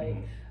slowly, like,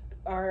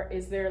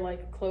 is there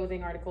like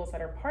clothing articles that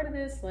are part of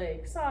this,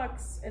 like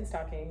socks and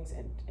stockings,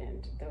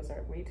 and those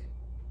are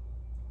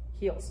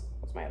heels?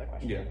 That's my other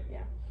question.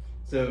 Yeah.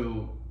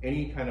 So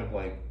any kind of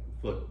like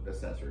foot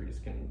accessories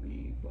can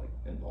be like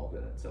involved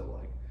in it. So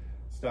like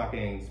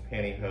stockings,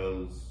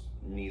 pantyhose,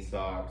 knee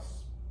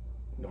socks,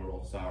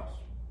 normal socks,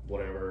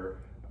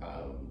 whatever,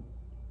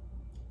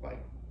 like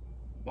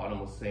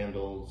bottomless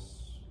sandals,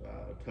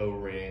 toe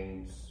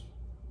rings,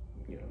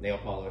 you know, nail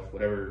polish,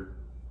 whatever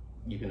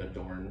you can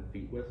adorn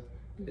feet with,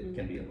 it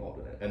can be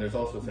involved in it. And there's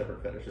also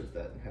separate fetishes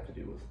that have to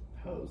do with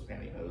hose,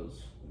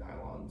 pantyhose,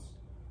 nylons,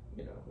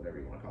 you know, whatever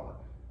you want to call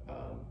it.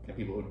 And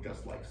people who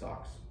just like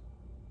socks,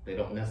 they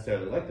don't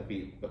necessarily like the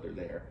feet, but they're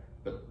there.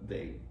 But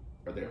they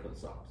are there for the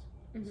socks.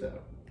 So,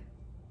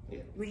 yeah.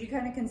 Would you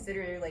kind of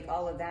consider like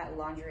all of that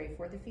lingerie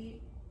for the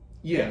feet?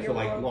 Yeah, In so your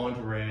like world?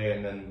 lingerie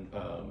and then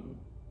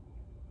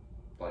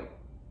like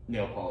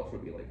nail polish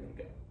would be like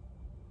makeup.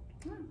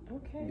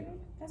 Okay, Yeah.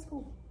 that's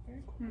cool.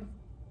 Very cool.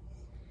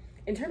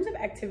 In terms of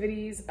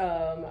activities,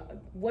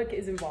 what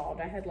is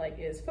involved? I had like,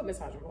 is foot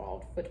massage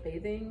involved? Foot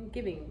bathing,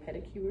 giving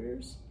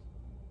pedicures?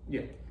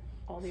 Yeah.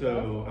 All the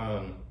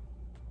above?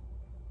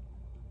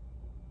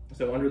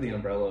 So under the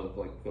umbrella of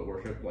like foot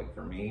worship, like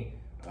for me,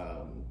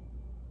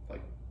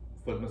 like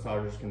foot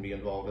massagers can be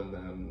involved in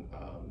them,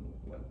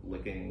 like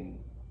licking,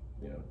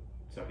 you know,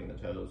 sucking the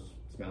toes,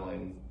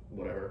 smelling,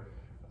 whatever,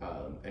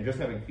 and just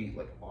having feet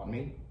like on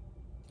me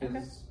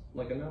is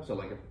like enough. So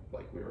like if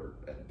like we were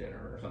at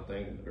dinner or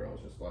something, and the girl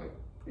was just like,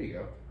 "Here you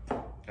go,"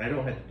 and I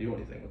don't have to do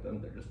anything with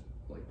them; they're just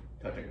like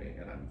touching me,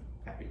 and I'm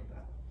happy with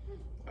that.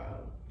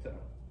 So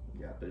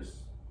yeah,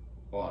 there's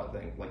a lot of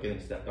things like getting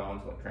stepped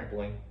on, so like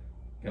trampoline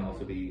can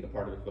also be a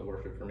part of the foot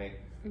worship for me.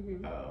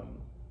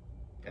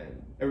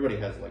 And everybody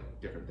has like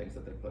different things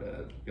that they put in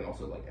it. You can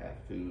also like add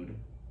food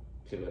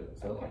to it,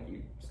 so like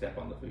you step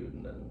on the food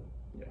and then,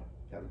 you know,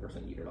 have the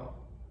person eat it off.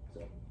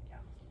 So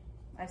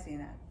I've seen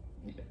that.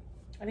 Yeah.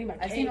 I think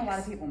about I've seen a lot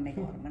of people make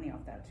a lot of money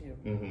off that too.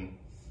 Mm-hmm.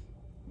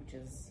 Which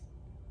is...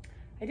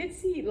 I did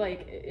see,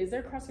 like, is there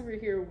a crossover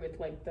here with,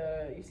 like,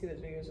 you see those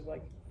videos of,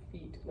 like,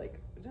 feet, like,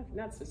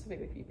 not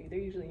specifically feet, but they're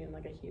usually in,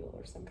 like, a heel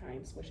or some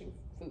kind, smushing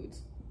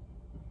foods.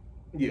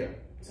 Yeah.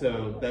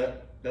 So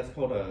that's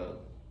called a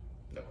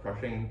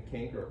crushing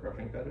kink or a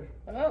crushing fetish.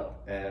 Oh.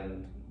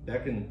 And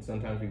that can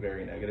sometimes be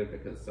very negative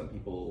because some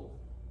people,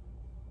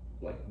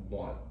 like,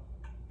 want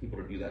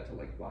people to do that to,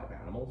 like, live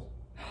animals.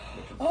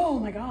 Which is, oh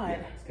my god.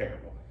 Yeah, it's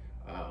terrible.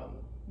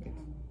 It's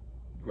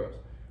gross.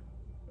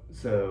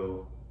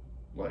 So,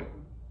 like,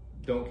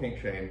 don't kink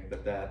shame,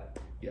 but that,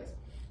 yes.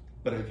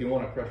 But if you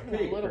want to crush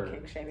cake, a little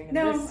kink shaming. In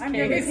No, this I'm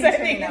case, good with I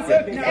kink think shaming it's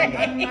that one.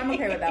 okay. No, I'm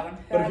okay with that one.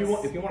 But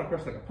if you want to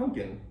crush like a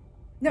pumpkin,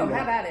 No, you know,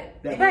 have at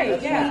it.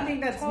 Right, yeah.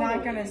 Anything that's not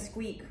Totally. gonna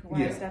squeak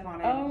when I Yeah. step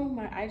on it. Oh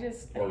my, I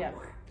just, Or- yeah.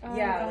 Oh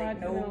Yeah, god,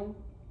 like, no. no.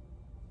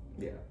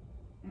 yeah.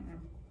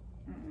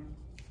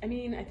 I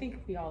mean, I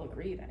think we all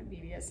agree that in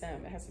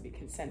BDSM, it has to be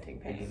consenting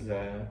pain.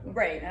 Exactly.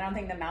 Right, and I don't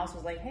think the mouse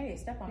was like, hey,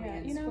 step on me Yeah,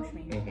 and you know, squish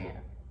me. Mhm. Yeah.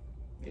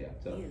 Yeah,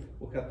 so Ew.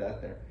 we'll cut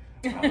that there.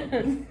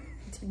 Did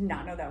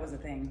not know that was a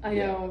thing. I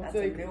know. That's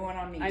like, a new one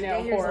on me. I know.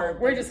 8 years Horror. old,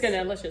 We're but just it's-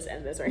 gonna let's just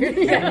end this right here.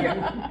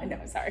 Yeah. I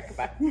know. Sorry.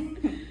 Goodbye.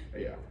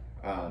 Yeah.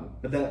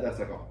 But that's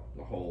like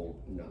a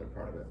whole another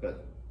part of it.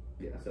 But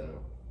yeah,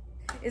 so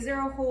Is there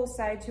a whole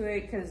side to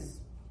it? Because,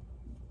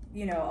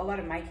 you know, a lot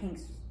of my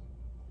kinks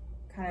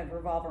kind of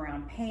revolve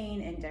around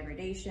pain and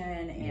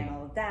degradation and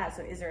all of that.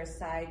 So is there a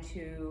side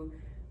to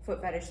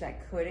foot fetish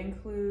that could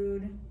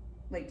include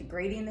like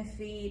degrading the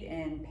feet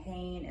and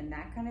pain and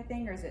that kind of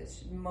thing? Or is it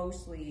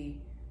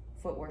mostly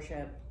foot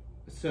worship?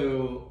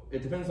 So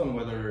it depends on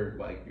whether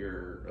like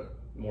you're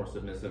a more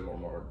submissive or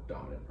more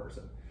dominant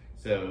person.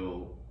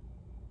 So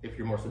if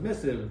you're more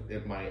submissive,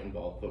 it might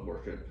involve foot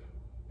worship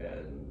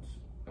and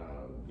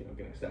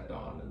getting stepped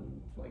on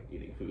and like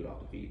eating food off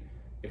the feet.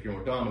 If you're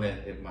more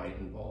dominant, it might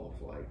involve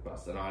like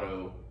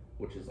bastinato,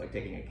 which is like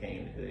taking a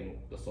cane and hitting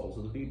the soles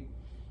of the feet,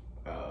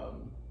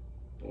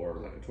 or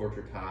like a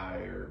torture tie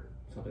or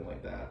something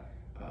like that.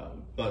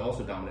 But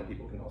also dominant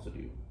people can also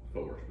do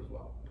foot worship as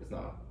well. It's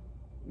not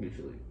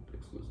mutually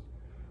exclusive.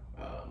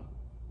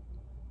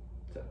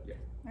 So yeah.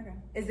 Okay.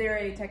 Is there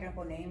a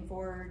technical name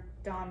for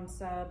dom,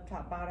 sub,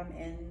 top, bottom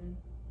in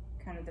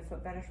kind of the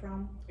foot fetish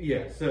realm?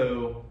 Yeah,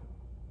 so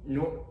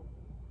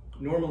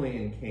normally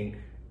in kink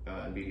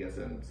and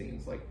BDSM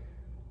scenes, like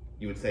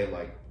you would say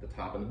like the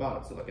top and the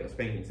bottom. So like in a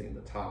spanking scene,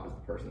 the top is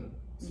the person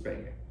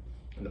spanking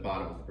and the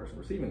bottom is the person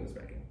receiving the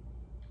spanking.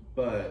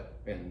 But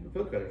in the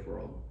foot fetish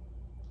world,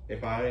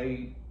 if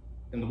I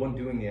am the one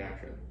doing the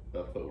action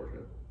of foot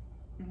worship,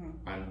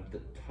 I'm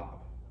the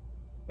top,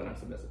 but I'm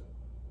submissive.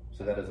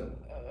 So that doesn't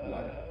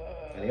line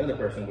up. And the other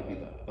person would be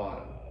the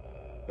bottom,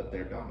 but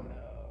they're dominant.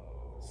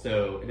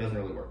 So it doesn't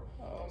really work.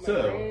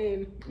 So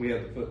we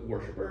have the foot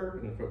worshiper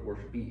and the foot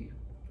worshipee,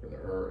 or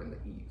the and the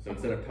e. So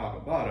instead of top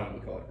and bottom, we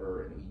call it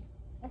and e.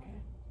 Okay.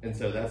 And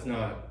so that's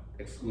not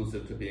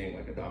exclusive to being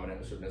like a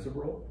dominant or submissive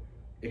role.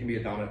 It can be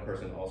a dominant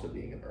person also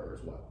being an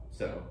as well.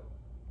 So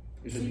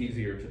it's just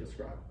easier to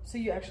describe. So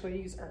you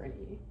actually use and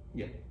e?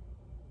 Yeah.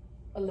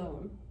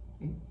 Alone?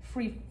 Mm-hmm.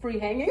 Free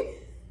hanging?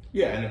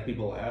 Yeah, and if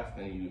people ask,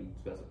 then you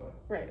specify.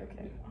 Right,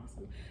 okay,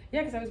 awesome.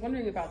 Yeah, because I was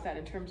wondering about that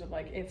in terms of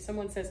like, if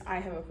someone says, I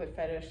have a foot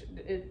fetish,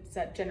 does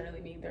that generally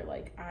mean they're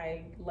like,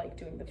 I like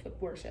doing the foot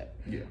worship?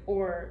 Yeah.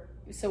 Or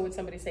so would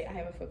somebody say, I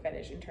have a foot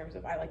fetish in terms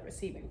of I like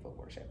receiving foot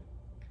worship?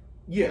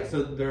 Yeah,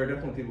 so there are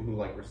definitely people who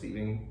like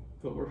receiving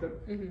foot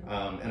worship.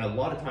 And a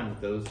lot of times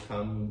those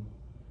come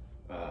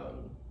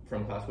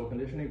from classical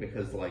conditioning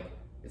because like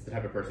it's the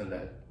type of person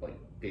that like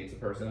dates a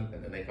person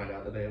and then they find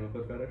out that they have a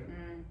foot fetish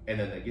and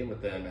then they get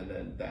with them and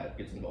then that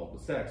gets involved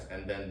with sex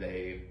and then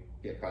they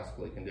get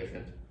classically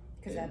conditioned.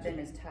 Because that then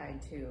is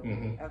tied to,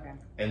 okay.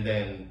 And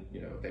then,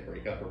 if they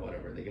break up or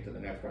whatever, they get to the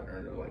next partner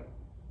and they're like,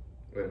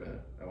 wait a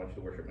minute, I want you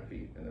to worship my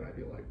feet. And then I'd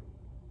be like,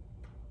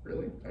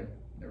 really? I've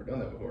never done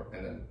that before.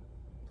 And then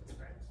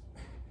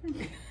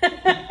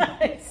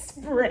It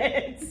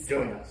spreads.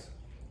 join us.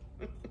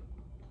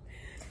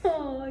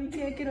 Oh, you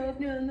can't get off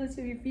now unless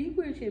your feet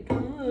worship. Huh?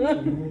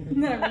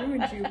 That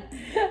ruined you.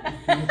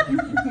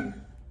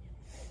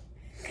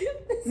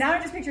 Now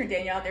I'm just picturing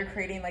Danielle out there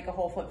creating like a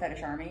whole foot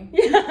fetish army.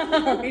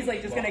 Yeah. He's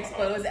like just gonna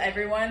expose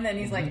everyone, then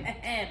he's like,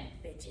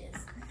 bitches.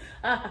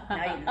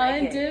 Now you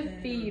like it.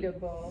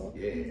 Undefeatable.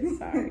 Yeah.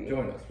 Sorry.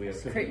 Join us. We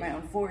have Create my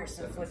own force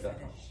of foot stuff.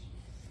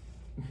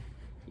 fetish.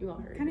 You all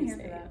heard Kinda me here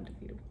say for that.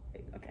 undefeatable.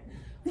 Okay.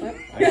 What?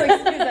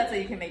 Because that's how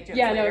you can make jokes.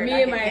 Yeah, no, later, me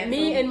not and get me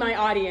canceled. and my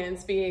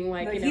audience being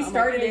like, No, you know, he I'm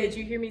started like, hey, it. did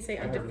you hear me say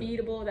I heard it.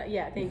 undefeatable?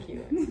 Yeah, thank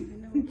you.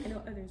 I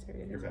know others heard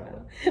it You're as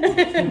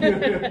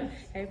valid. well.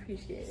 I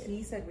appreciate it.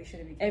 He said we should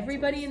have been canceled.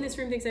 Everybody in this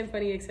room thinks I'm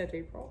funny except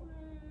April.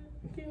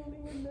 The only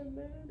one that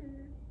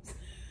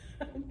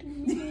matters to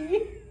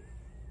me.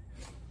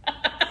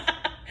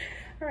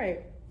 All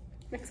right.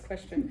 Next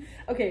question.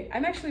 Okay,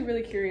 I'm actually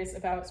really curious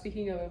about,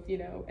 speaking of,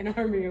 an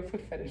army of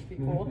foot fetish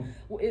people,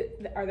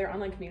 are there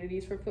online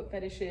communities for foot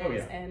fetishes? Oh,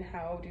 yeah. And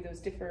how do those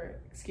differ?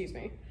 Excuse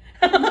me.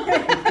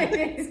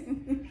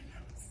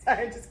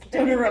 Sorry, just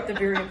Don't interrupt the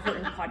very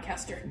important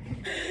podcaster.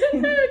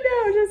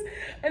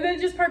 And then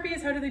just part B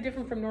is how do they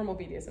differ from normal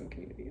BDSM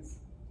communities?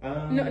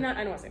 No, not,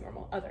 I don't want to say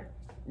normal, other.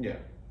 Yeah.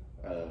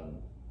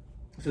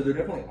 So there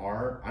definitely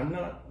are. I'm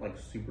not like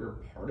super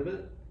part of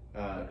it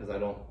because I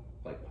don't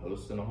like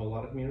post in a whole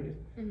lot of communities.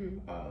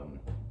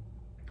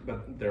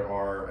 But there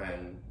are,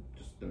 and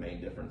just the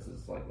main difference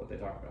is like what they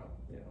talk about.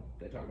 You know,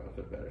 they talk about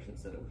foot fetish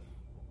instead of,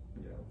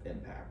 you know,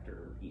 impact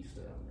or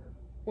e-stim or.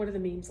 What are the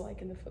memes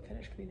like in the foot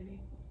fetish community?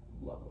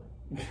 Lovely.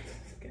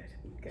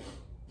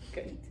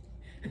 Good.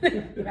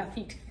 About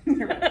feet.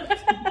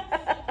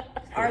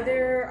 Are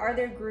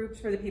there groups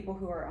for the people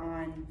who are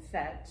on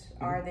FET?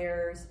 Are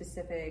there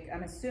specific,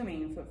 I'm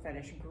assuming, foot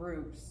fetish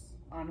groups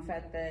on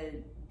FET that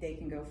they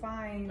can go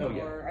find? Oh,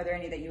 yeah. Or are there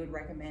any that you would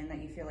recommend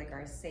that you feel like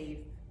are a safe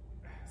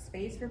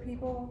space for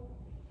people?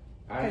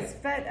 Because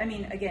FET, I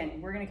mean,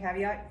 again, we're going to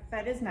caveat,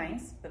 FET is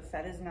nice, but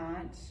FET is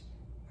not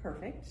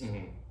perfect.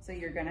 So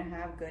you're going to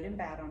have good and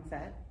bad on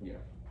FET,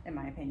 in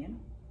my opinion.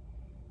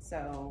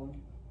 So...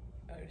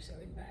 so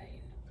in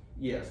vain.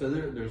 Yeah, so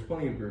there's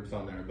plenty of groups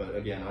on there, but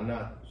again, I'm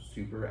not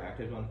super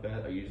active on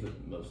FET. I use it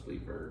mostly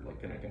for like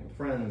connecting with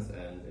friends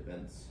and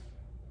events,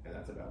 and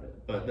that's about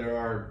it. But there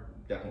are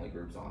definitely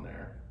groups on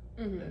there.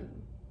 And,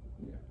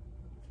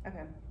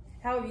 Okay.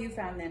 How have you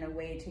found then a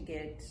way to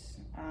get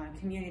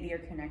community or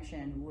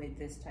connection with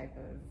this type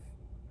of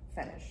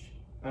fetish?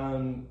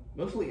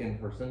 Mostly in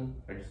person.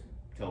 I just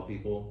tell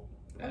people,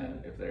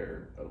 and if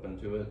they're open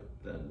to it,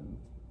 then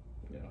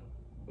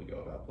we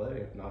go about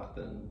play. If not,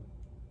 then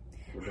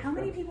we're just How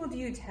many friends. people do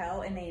you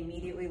tell and they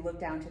immediately look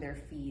down to their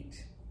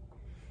feet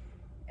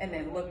and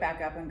then look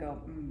back up and go,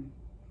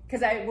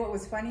 Because what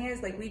was funny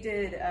is, like, we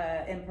did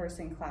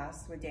in-person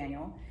class with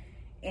Daniel,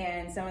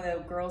 and some of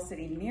the girls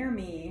sitting near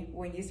me,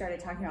 when you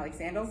started talking about like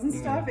sandals and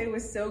stuff, it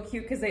was so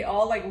cute because they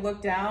all like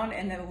looked down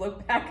and then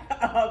looked back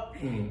up.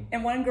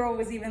 And one girl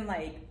was even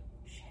like,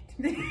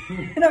 shit.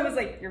 And I was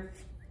like, you're...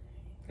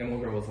 And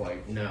one girl was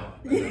like, no.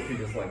 And then she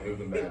just like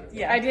moved them back.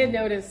 Yeah, I did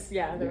notice,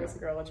 there was a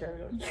girl at your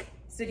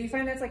So do you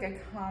find that's like a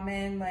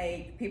common,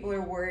 like, people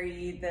are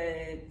worried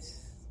that...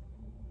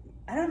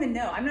 I don't even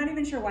know. I'm not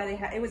even sure why they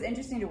had... It was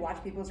interesting to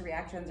watch people's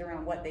reactions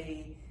around what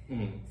they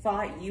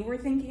thought you were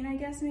thinking, I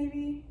guess,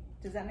 maybe.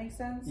 Does that make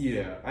sense?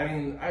 Yeah. I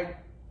mean, I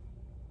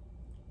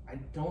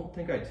don't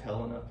think I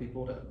tell enough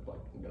people to,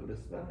 like,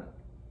 notice that.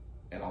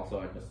 And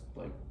also, I just,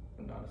 like,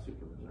 I'm not a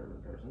super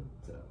observant person,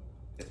 so...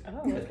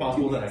 It's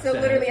possible that I So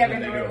said literally it, and every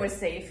then they moment go, was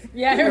safe.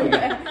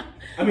 Yeah.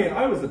 I mean,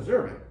 I was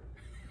observant.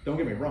 Don't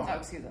get me wrong. Oh,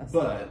 excuse us.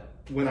 But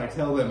when I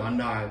tell them, I'm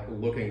not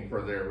looking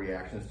for their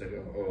reactions to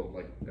go, oh,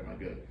 like, am I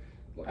good?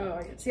 Like,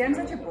 I get See, I'm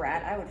such a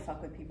brat. I would fuck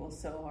with people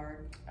so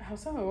hard. How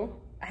so?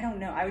 I don't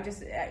know. I would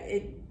just,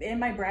 in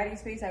my bratty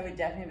space, I would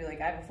definitely be like,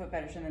 I have a foot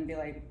fetish, and then be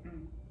like,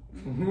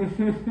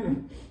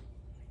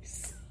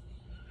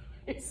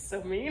 It's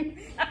so mean.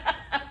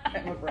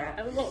 I'm a brat.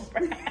 I'm a little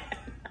brat.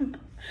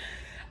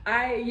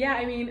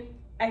 I mean,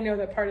 I know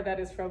that part of that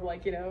is from,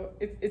 like,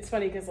 it's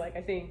funny because, like,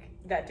 I think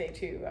that day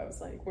too, I was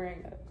like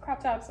wearing a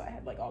crop top, so I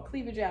had like all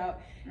cleavage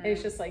out, and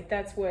it's just like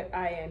that's what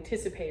I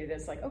anticipated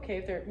as like, okay,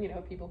 if they're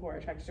people who are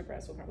attracted to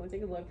breasts will probably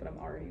take a look, but I'm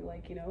already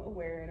like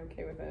aware and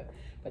okay with it.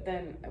 But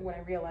then when I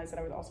realized that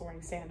I was also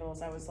wearing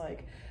sandals, I was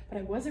like, but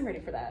I wasn't ready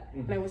for that,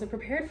 and I wasn't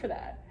prepared for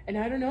that, and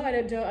I don't know, I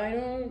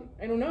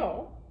don't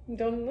know,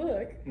 don't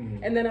look,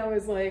 and then I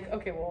was like,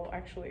 okay, well,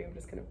 actually, I'm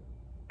just gonna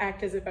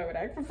act as if I would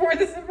act before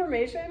this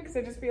information, because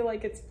I just feel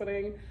like it's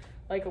putting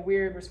like a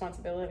weird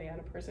responsibility on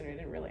a person who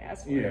didn't really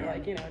ask for it.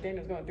 Like,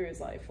 Daniel's going through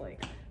his life,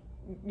 like,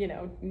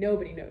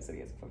 nobody knows that he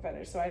has a foot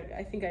fetish, so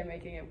I think I'm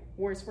making it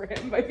worse for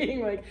him by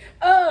being like,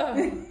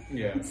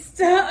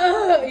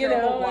 stop,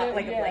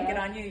 like a blanket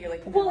on you, you're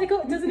like, no. Well, like,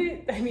 doesn't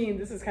it, I mean,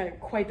 this is kind of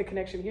quite the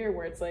connection here,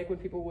 where it's like when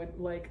people would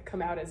like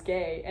come out as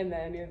gay and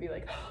then be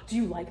like, do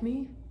you like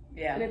me?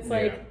 Yeah. And it's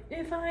like,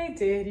 if I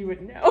did, you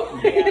would know.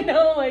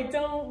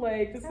 Don't,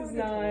 like, this is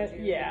not,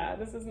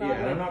 this is not. Yeah,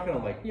 and I'm not gonna,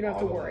 like, you don't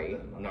have to worry.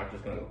 I'm not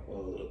just gonna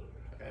go,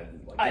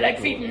 and, like, I like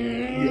feet.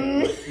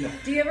 No.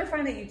 Do you ever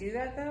find that you do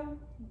that, though?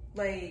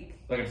 Like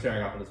I'm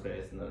staring off into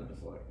space, and then I'm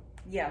just like,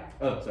 yeah.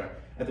 Oh, sorry.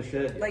 At the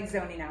shed. Like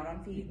zoning out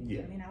on feet?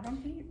 Yeah. Zoning out on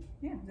feet?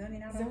 Yeah,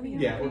 zoning out on feet.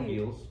 Yeah, or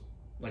heels.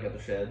 Like at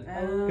the shed.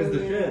 Because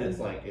the shed, it's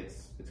like,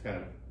 it's kind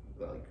of,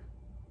 like...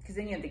 Because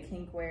then you have the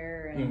kink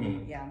wear,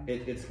 and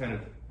It's kind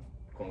of,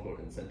 quote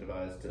unquote,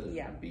 incentivized to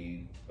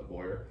be a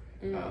voyeur.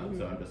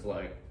 So I'm just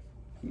like,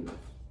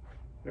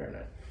 very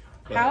nice.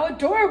 But, how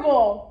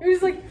adorable! You're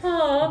just like,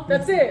 huh,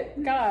 that's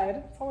it. God,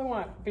 that's all I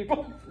want,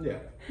 people. Yeah.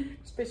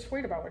 Just be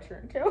sweet about what you're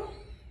into.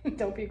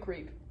 Don't be a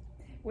creep.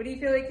 What do you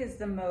feel like is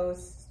the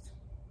most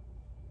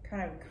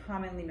kind of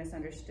commonly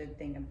misunderstood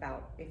thing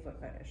about a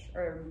foot fetish?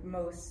 Or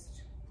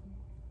most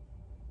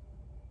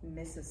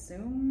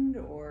misassumed,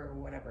 or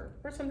whatever?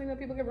 Or something that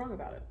people get wrong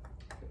about it.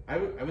 I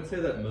would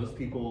say that most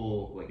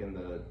people, like in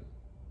the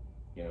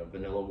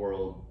vanilla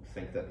world,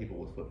 think that people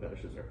with foot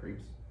fetishes are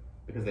creeps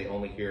because they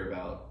only hear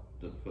about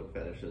the foot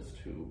fetishists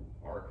who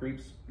are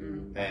creeps,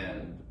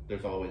 and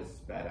there's always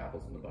bad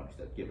apples in the bunch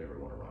that give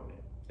everyone a wrong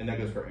name, and that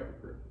goes for every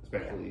group,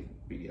 especially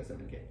BDSM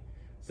and kink.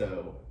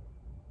 So,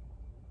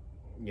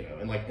 you know,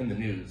 and like in the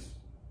news,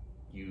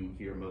 you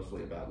hear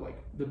mostly about like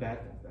the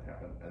bad things that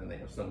happen, and then they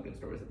have some good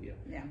stories at the end.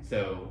 Yeah.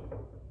 So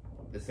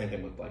the same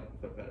thing with like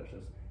foot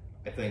fetishes.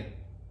 I think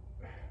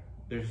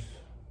there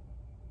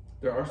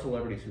are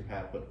celebrities who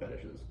have foot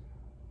fetishes,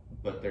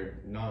 but they're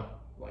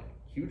not like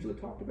hugely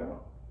talked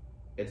about.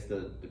 It's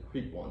the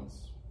creep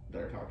ones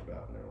that are talked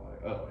about, and they're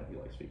like, oh, and he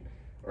likes feet,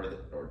 or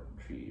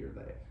she, or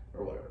they,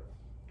 or whatever.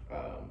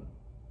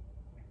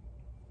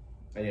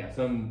 And yeah,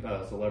 some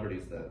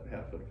celebrities that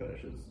have foot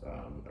fetishes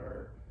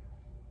are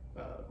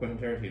Quentin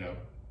Tarantino,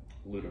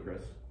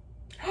 Ludacris,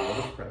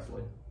 Elvis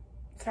Presley.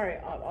 Sorry,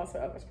 also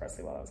Elvis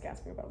Presley while I was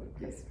gasping about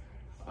Ludacris.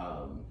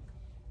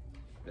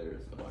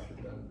 There's a bunch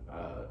of them.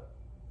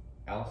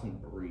 Alison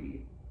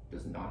Brie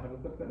does not have a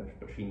foot fetish,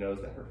 but she knows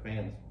that her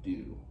fans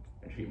do,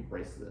 and she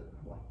embraces it.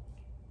 I'm like,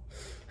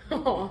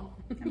 Aww.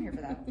 I'm here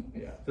for that.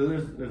 yeah. So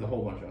there's a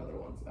whole bunch of other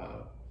ones.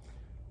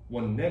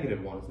 One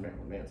negative one is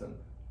Marilyn Manson,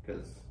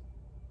 because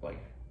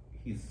like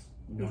he's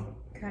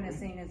kind of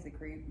seen as the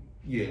creep.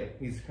 Yeah,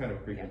 he's kind of a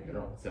creep in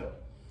general. So,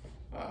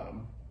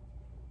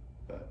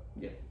 but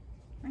yeah.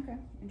 Okay,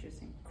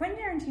 interesting. Quentin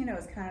Tarantino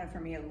is kind of for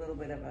me a little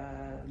bit of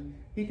a.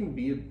 He can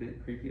be a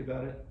bit creepy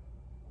about it,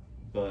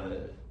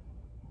 but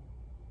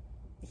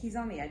he's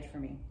on the edge for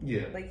me.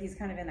 Yeah. Like he's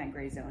kind of in that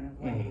gray zone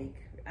of like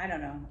I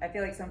don't know. I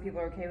feel like some people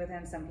are okay with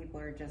him, some people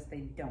are just they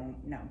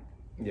don't know.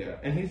 Yeah,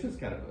 and he's just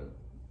kind of an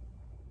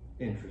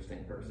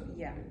interesting person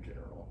in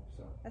general.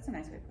 So that's a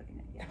nice way of putting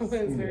it. Yes.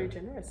 That was very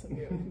generous of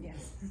you.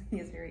 Yes, he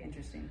is very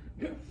interesting.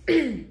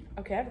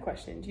 Okay, I have a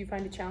question. Do you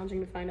find it challenging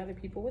to find other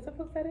people with a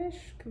foot fetish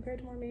compared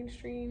to more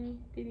mainstream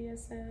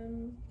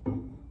BDSM?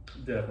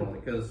 Definitely,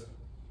 because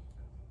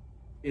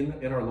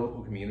in our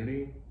local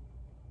community,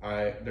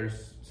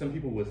 there's some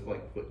people with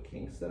like foot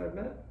kinks that I've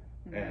met,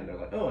 and they're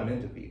like, "Oh, I'm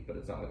into feet," but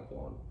it's not like a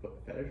full-on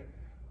foot fetish.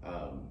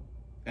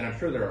 And I'm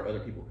sure there are other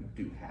people who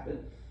do have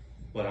it,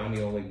 but I'm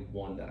the only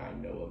one that I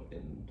know of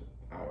in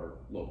our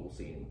local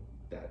scene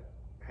that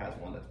has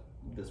one that's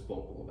this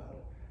vocal about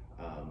it.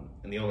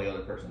 And the only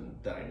other person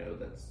that I know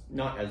that's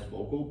not as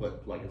vocal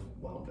but like is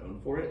well known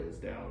for it is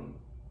down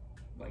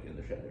like in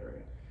the Shed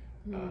area.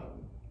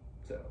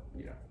 So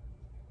yeah.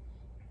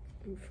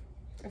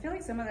 I feel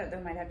like some of that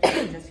though might have to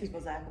do with just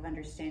people's lack of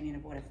understanding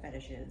of what a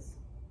fetish is.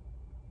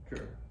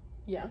 Sure.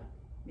 Yeah.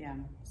 Yeah.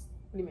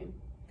 What do you mean?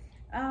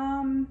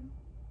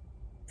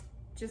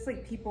 Just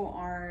like people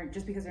aren't,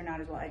 just because they're not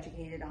as well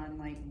educated on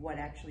like what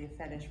actually a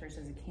fetish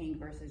versus a kink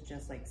versus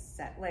just like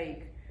set,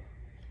 like,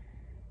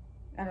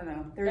 I don't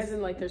know. As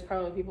in like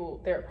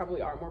there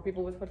probably are more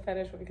people with foot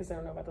fetish, but because they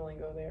don't know about the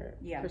lingo, they're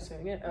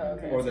pursuing it. Oh,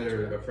 okay. Or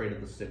they're afraid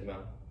of the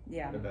stigma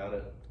about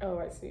it. Oh,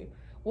 I see.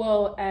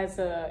 Well, as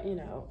a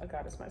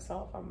goddess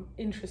myself, I'm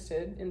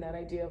interested in that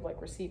idea of like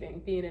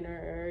receiving, being an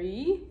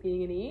E.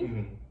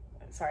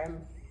 Sorry,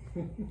 I'm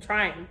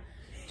trying.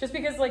 Just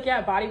because, like,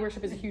 body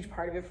worship is a huge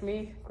part of it for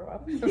me. Grow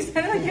up. You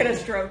sounded like you had a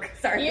stroke.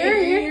 Sorry.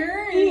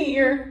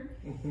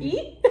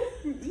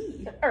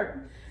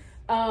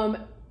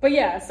 But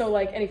yeah, so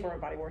like any form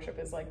of body worship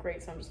is like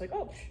great. So I'm just like,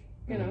 oh,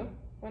 you know,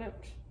 why not?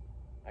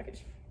 I could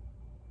just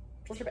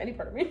worship any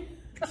part of me.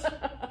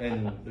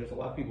 And there's a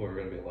lot of people who are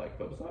going to be like,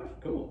 foot massage?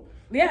 Cool.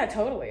 Yeah,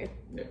 totally.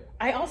 Yeah.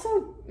 I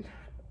also,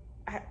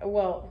 I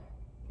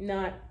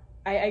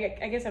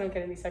guess I don't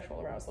get any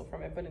sexual arousal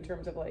from it, but in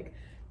terms of like,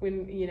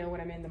 when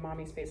I'm in the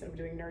mommy space and I'm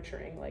doing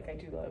nurturing, like I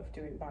do love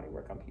doing body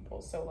work on people.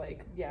 So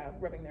like,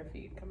 rubbing their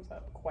feet comes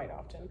up quite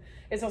often.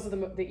 It's also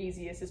the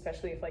easiest,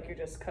 especially if like you're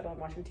just cuddling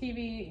watching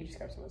TV, you just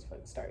grab someone's foot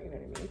and start, you know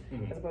what I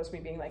mean? As opposed to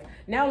me being like,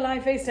 now lie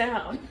face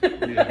down.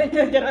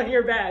 Get on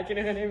your back, you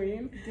know what I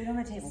mean? Get on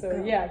the table.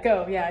 So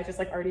go. I just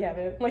like already have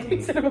it. Like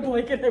instead of a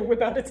blanket, I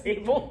whip out a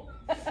table.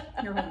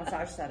 Your whole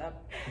massage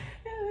setup.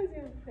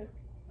 Yeah.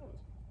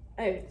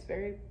 It's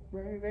very,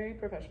 very, very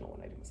professional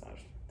when I do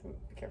massage.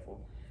 Be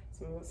careful.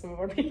 Some of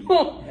our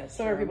people,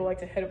 our people like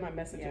to hit up my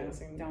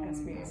messages and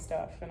ask me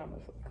stuff, and I'm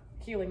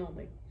healing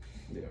only.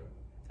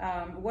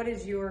 Yeah. What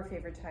is your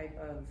favorite type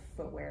of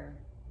footwear?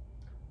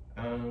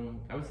 I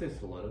would say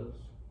stilettos.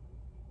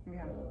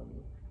 Yeah.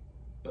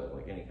 But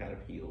like any kind of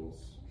heels,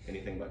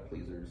 anything but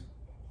pleasers.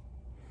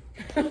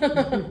 I'm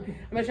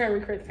gonna try and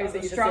recreate the face that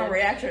you just strong said.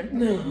 reaction.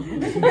 No.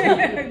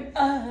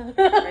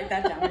 Write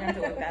that down. We're gonna have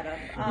to look that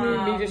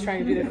up. Me just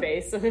trying to do the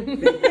face.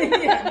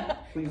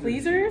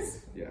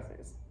 Pleasers? Yeah.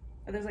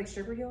 Are those like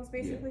stripper heels,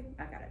 basically?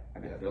 I got it.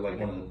 Okay. Yeah, they're like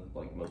one of the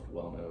like most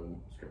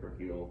well-known stripper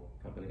heel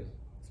companies.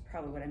 It's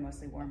probably what I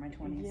mostly wore in my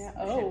 20s. Yeah.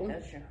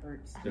 That shit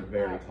hurts. They're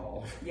very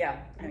tall.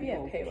 Yeah. I'd be at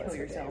Payless kill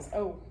yourself.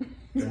 Oh.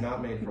 They're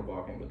not made for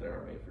walking, but they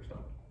are made for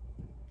stomping.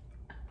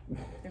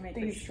 They're made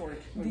for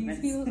short movements.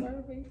 These heels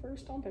are made for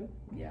stomping.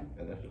 Yeah.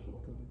 And that's just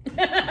what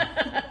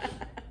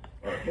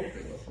or I hope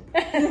they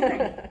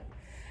will.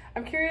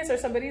 I'm curious, are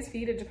somebody's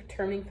feet a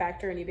determining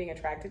factor in you being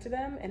attracted to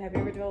them? And have you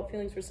ever developed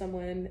feelings for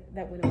someone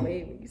that went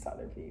away when you saw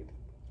their feet?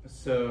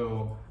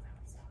 So,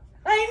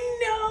 I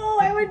know!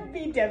 I would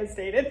be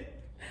devastated.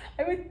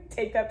 I would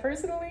take that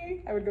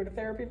personally. I would go to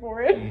therapy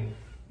for it.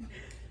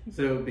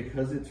 So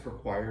because it's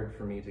required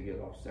for me to get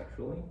off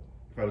sexually,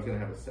 if I was going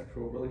to have a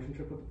sexual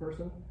relationship with a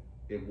person,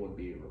 it would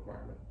be a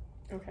requirement.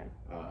 Okay.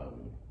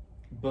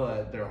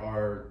 But there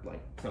are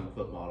like some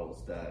foot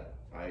models that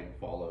I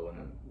follow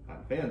and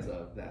I'm fans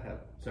of that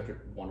have such a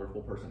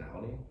wonderful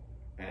personality,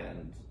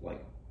 and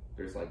like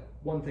there's like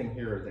one thing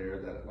here or there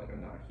that like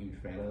I'm not a huge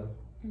fan of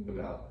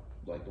about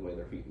like the way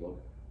their feet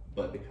look,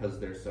 but because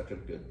they're such a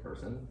good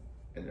person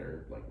and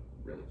they're like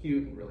really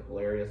cute and really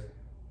hilarious,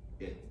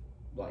 it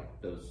like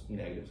those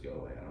negatives go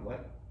away and I'm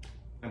like,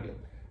 I'm good.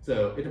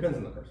 So it depends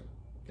on the person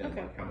and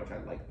like how much I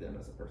like them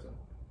as a person.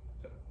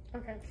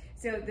 Okay.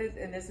 So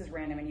this is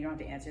random and you don't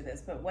have to answer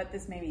this, but what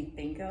this made me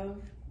think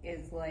of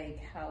is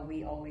like how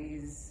we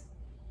always,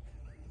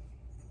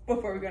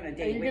 before we go on a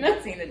date, we've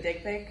not seen a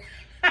dick pic.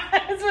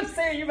 I was about to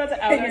say, are you about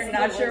to out us? And you're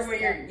not sure what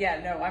you're,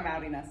 I'm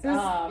outing us.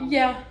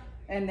 Yeah.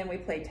 And then we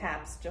play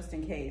taps just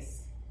in case.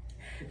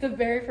 The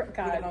very first,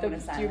 do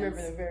you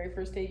remember the very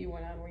first date you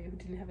went on where you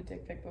didn't have a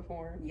dick pic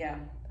before? Yeah.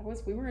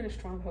 We were in a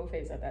strong hoe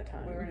phase at that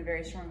time. We were in a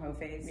very strong hoe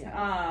phase.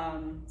 Yeah.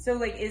 So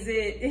like, is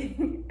it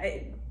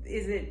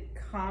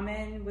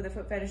common with a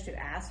foot fetish to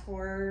ask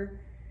for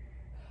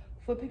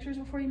foot pictures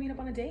before you meet up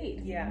on a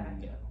date? Yeah.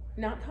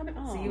 Not common.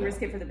 Oh. So you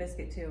risk it for the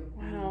biscuit too.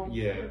 Wow.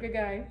 Yeah. You're a good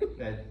guy.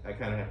 I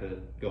kind of have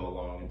to go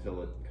along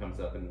until it comes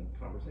up in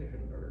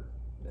conversation or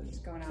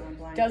just going out on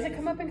blind. Does it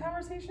come up in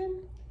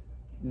conversation?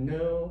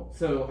 No.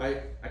 So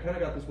I kind of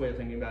got this way of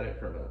thinking about it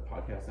from a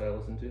podcast that I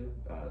listened to.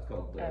 It's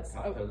called the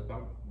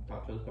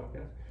Pop Toes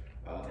Podcast.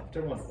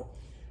 They're wonderful.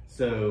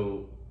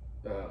 So,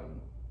 where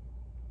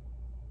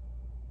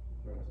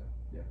was I?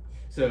 Yeah.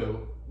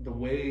 So the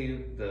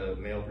way the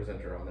male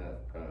presenter on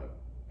that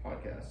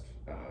podcast,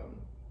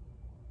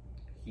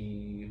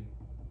 the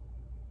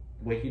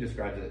way he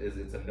describes it is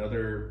it's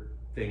another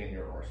thing in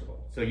your arsenal.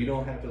 So you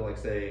don't have to like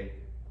say,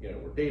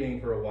 we're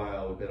dating for a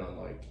while, we've been on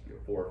like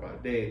 4 or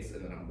 5 dates,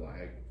 and then I'm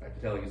like, I have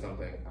to tell you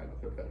something, I have a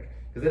foot fetish.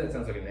 Because then it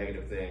sounds like a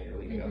negative thing, you're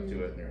leading up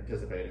to it, and they're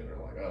anticipating, they're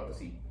like, oh, is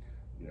he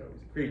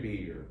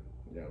creepy, or,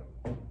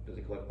 does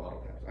he collect bottle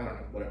caps? I don't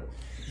know, whatever.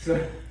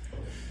 So,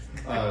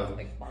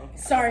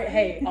 sorry,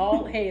 hey,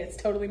 it's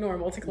totally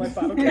normal to collect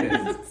bottle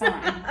caps. It's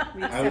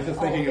fine. I was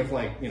just thinking of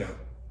like,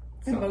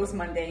 the most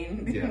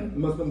mundane. Yeah, the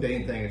most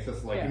mundane thing. It's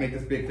just like, you make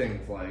this big thing,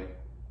 it's like,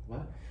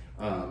 what?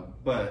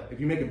 But if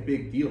you make a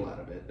big deal out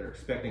of it, they're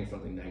expecting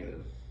something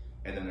negative,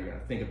 and then they're going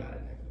to think about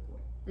it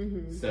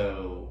negatively.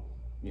 So,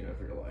 if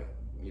you're like,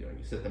 you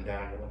sit them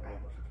down, you're like, I have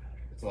a foot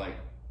fetish. It's like,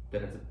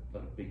 then it's a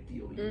big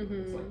deal to you.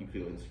 It's like you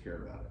feel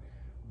insecure about it.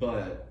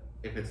 But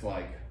if it's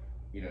like,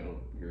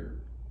 you're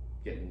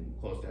getting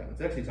close to having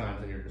sexy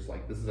times, and you're just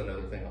like, this is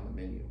another thing on the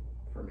menu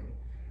for me,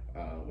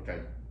 which I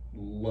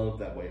love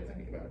that way of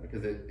thinking about it,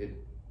 because it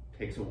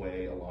takes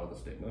away a lot of the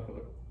stigma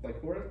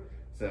for it.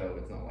 So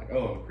it's not like,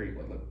 oh, I'm a creep,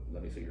 like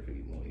let me see your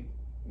feet and let me,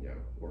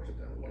 worship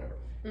them or whatever.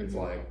 It's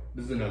like,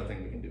 this is another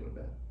thing we can do in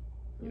bed.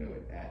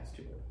 It adds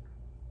to it.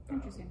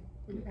 Interesting.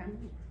 Okay.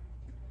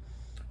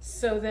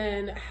 So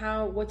then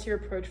what's your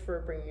approach for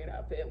bringing it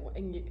up?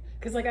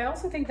 Because I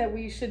also think that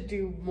we should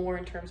do more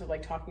in terms of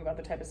like talking about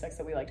the type of sex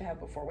that we like to have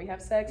before we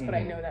have sex, but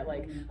I know that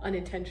like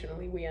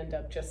unintentionally we end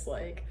up just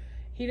like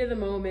heat of the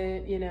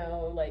moment,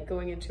 like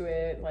going into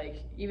it, like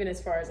even as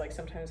far as like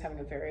sometimes having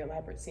a very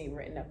elaborate scene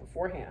written up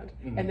beforehand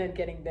and then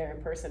getting there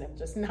in person and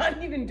just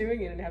not even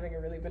doing it and having a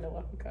really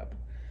vanilla hookup.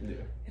 Yeah.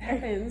 It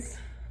happens.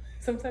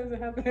 Sometimes it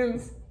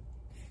happens.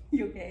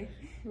 You okay?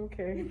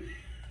 Okay.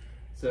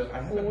 So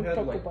I haven't had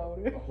like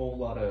a whole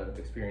lot of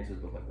experiences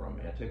with like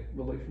romantic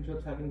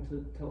relationships having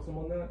to tell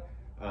someone that.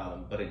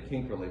 But in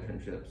kink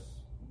relationships,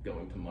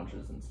 going to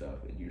munches and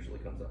stuff, it usually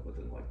comes up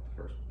within like the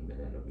first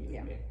minute of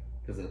meeting me.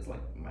 Because it's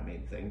like my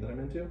main thing that I'm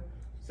into.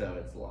 So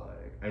it's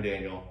like, I'm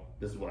Daniel,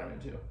 this is what I'm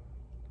into.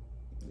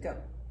 Go.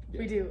 Yeah.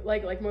 We do.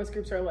 Like most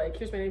groups are like,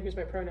 here's my name, here's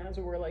my pronouns.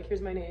 Or we're like,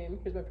 here's my name,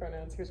 here's my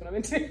pronouns, here's what I'm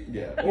into.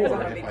 Yeah. Or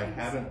if I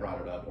haven't brought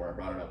it up, or I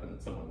brought it up and then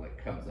someone like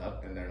comes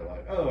up and they're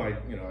like, oh, I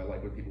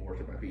like when people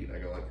worship my feet. I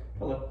go like,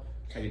 hello,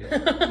 how you doing?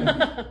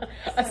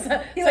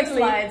 He like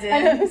slides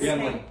in. Yeah,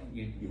 I'm like,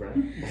 you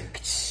ready?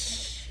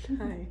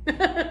 Hi.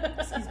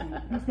 Excuse me.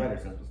 My spider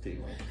sense was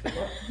too like,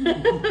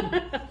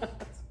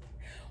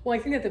 well, I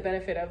think that the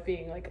benefit of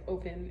being like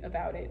open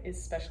about it,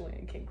 especially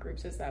in kink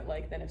groups, is that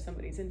like then if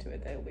somebody's into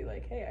it, they'll be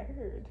like, "Hey, I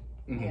heard."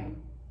 Yeah.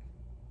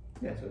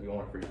 So if you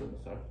want to free foot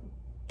massage,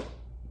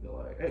 they're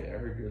like, "Hey, I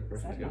heard you're the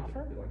person." Is that an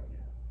offer? You're like,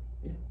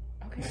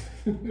 yeah. Okay.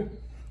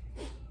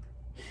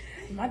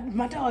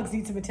 My dogs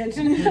need some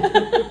attention. Do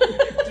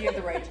you have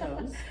the right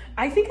toes?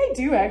 I think I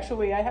do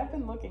actually. I have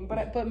been looking,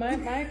 but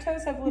my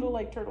toes have little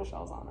like turtle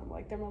shells on them.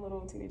 Like they're my little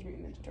Teenage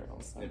Mutant Ninja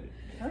Turtles. So.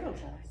 Turtle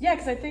shells. Yeah,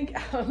 because I think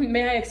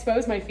may I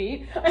expose my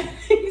feet? I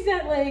think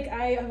that like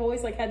I have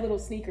always like had little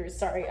sneakers.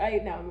 Sorry,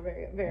 I'm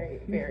very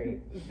very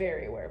very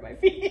very aware of my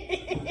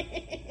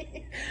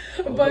feet.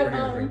 But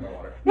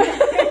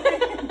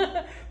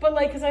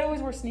like because I always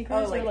wore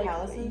sneakers. Oh, like or,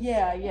 calluses?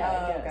 Yeah. I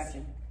guess.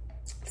 Gotcha.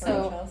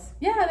 Tortoise.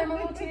 Yeah, they're my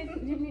little teenage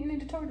Mutant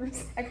Ninja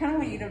Turtles. I kind of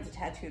want you to have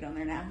tattooed on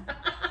there now.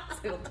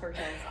 Little tortoise.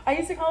 I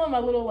used to call them my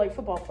little like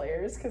football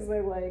players because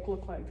they like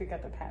look like they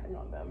got the padding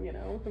on them, you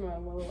know, from my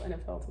little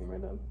NFL team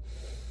right now.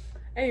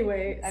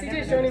 Anyway,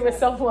 CJ's journey with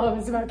self-love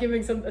is about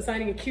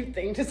assigning a cute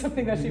thing to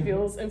something that she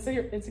feels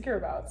insecure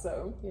about.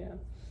 So yeah.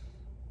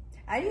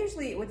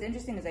 What's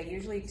interesting is I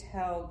usually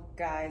tell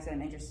guys that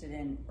I'm interested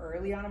in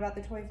early on about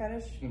the toy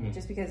fetish,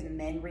 just because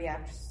men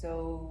react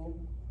so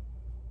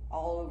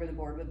all over the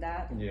board with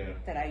that,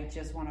 that I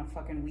just want to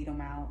fucking weed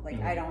them out.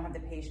 Like, I don't have the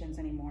patience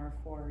anymore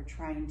for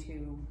trying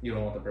to... You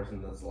don't want the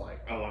person that's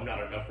like, oh, I'm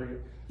not enough for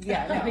you?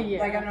 Yeah, no.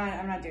 Like,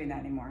 I'm not doing that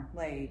anymore.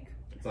 Like,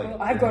 it's like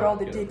I've got all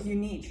the dick you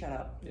need, shut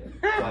up. Yeah.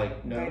 It's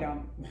like, no. I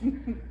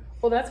don't.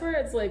 Well, that's where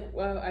it's like,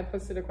 I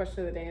posted a question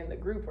of the day in the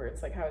group where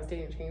it's like, how has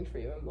dating changed for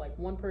you? And like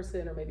one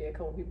person or maybe a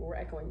couple people were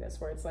echoing this,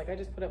 where it's like, I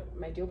just put up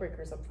my deal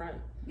breakers up front.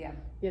 Yeah.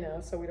 You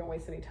know, so we don't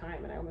waste any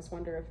time. And I almost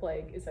wonder if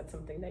like, is that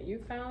something that you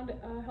found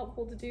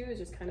helpful to do? Is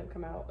just kind of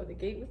come out of the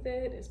gate with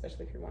it,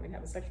 especially if you're wanting to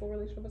have a sexual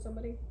relationship with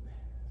somebody?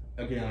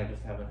 Again, I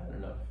just haven't had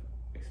enough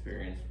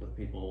experience with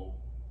people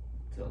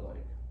to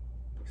like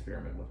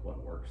experiment with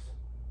what works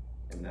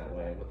in that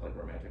way with like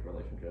romantic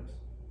relationships.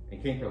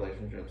 In kink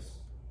relationships,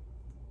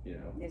 you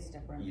know, it's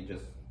different. You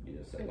just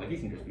say like you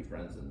can just be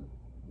friends and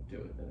do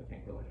it in a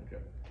kink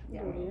relationship.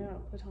 Yeah,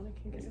 platonic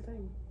kink is a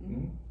thing.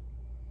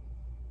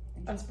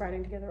 Mm-hmm. Us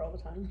riding together all the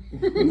time.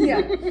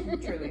 Yeah,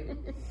 truly.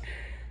 Let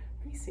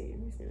me see.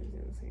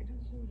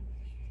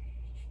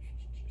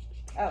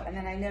 Oh, and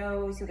then I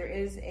know, so there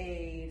is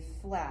a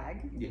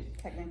flag,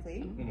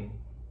 technically.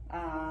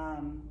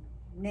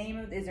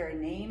 Is there a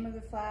name of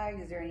the flag?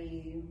 Is there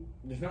any?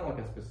 There's not like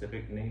a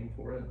specific name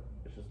for it.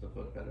 It's just a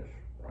foot fetish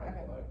pride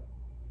flag.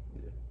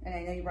 Yeah. And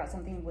I know you brought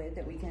something with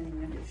that we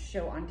can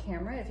show on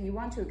camera. If you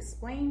want to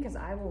explain, because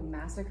I will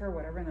massacre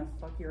whatever in the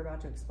fuck you're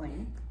about to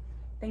explain.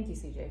 Thank you,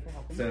 CJ, for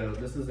helping. So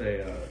this is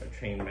a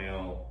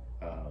chainmail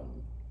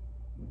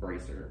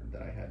bracer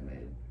that I had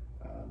made.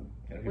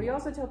 Will you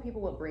also tell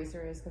people what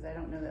bracer is? Because I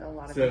don't know that a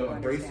lot of people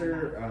understand. So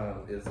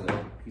a bracer is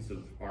a piece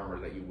of armor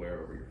that you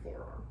wear over your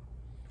forearm.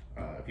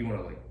 If you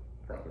want to like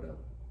prop it up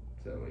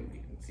so you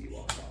can see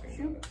while I'm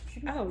talking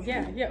about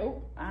it. Yeah.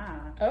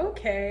 Oh.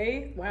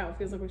 Okay. Wow.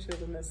 Feels like we should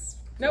have done this.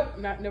 Nope.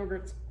 No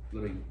regrets.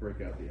 Let me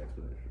break out the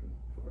explanation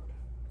for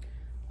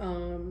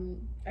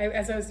it.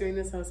 As I was doing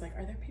this, I was like,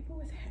 are there people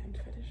with hand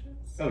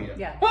fetishes? Oh yeah.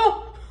 Yeah.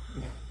 Oh.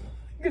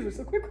 You guys are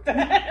so quick with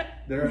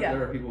that. There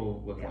are people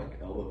with like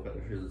elbow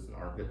fetishes and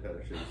armpit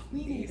fetishes.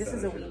 This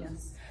is a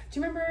weakness. Do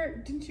you remember?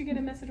 Didn't you get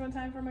a message one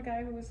time from a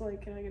guy who was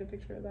like, "Can I get a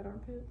picture of that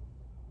armpit?"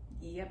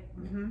 Yep.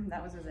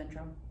 That was his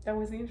intro. That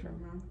was the intro.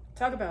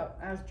 Talk about.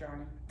 I was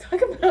drawing.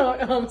 Talk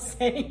about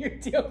saying your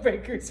deal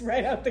breakers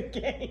right out the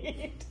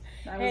gate.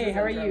 Hey,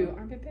 how are you?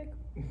 Armpit pic?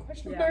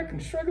 Question mark?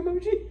 Shrug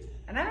emoji.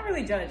 And I don't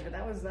really judge, but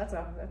that's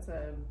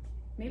a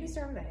maybe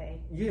start with a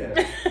hey. Yeah.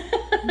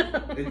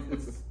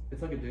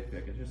 It's like a dick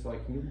pic. It's just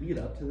like, can you lead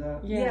up to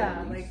that?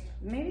 Yeah, like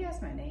maybe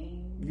ask my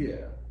name.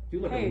 Yeah. Do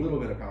like a little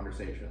bit of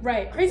conversation.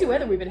 Right. Crazy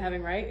weather we've been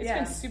having, right? It's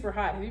been super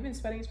hot. Have you been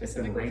sweating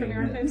specifically from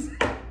your armpits?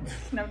 Can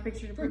I have a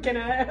picture to prove? Can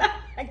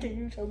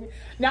you show me?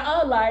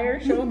 Nah, liar.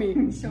 Show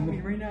me. Show me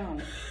right now.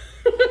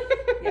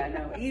 Yeah,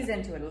 no, ease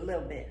into it a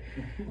little bit.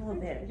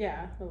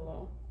 Yeah, a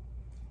little.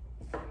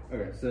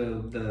 Okay, so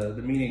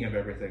the meaning of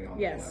everything on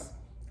the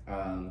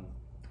flag.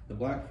 The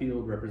black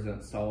field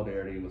represents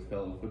solidarity with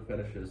fellow foot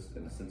fetishists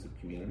and a sense of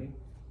community.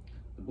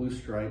 The blue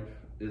stripe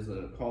is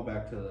a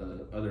callback to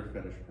the other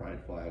fetish pride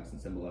flags and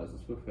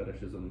symbolizes foot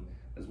fetishism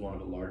as one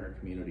of a larger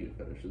community of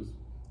fetishes,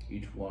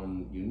 each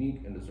one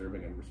unique and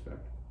deserving of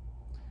respect.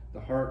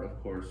 The heart,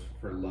 of course,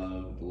 for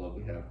love, the love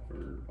we have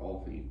for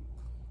all feet.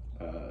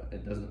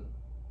 It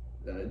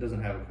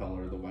doesn't have a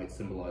color. The white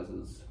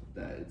symbolizes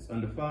that it's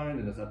undefined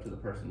and it's up to the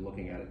person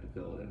looking at it to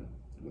fill it in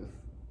with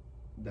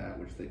that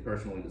which they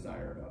personally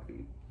desire about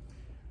feet.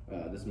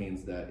 This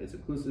means that it's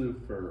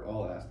inclusive for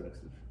all aspects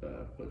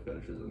of foot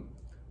fetishism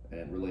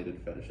and related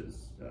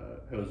fetishes,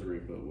 hosiery,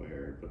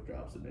 footwear, foot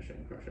drop,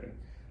 submission, crushing.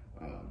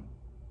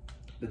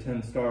 The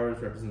 10 stars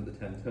represent the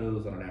 10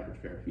 toes on an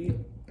average pair of feet,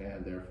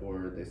 and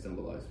therefore they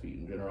symbolize feet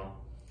in general.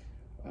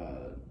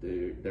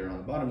 They're on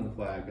the bottom of the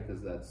flag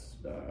because that's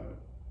the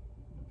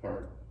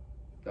part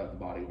of the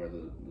body where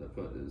the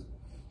foot is.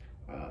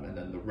 And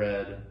then the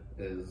red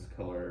is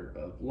color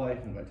of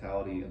life and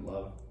vitality and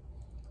love.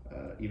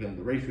 Even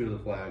the ratio of the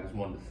flag is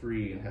 1 to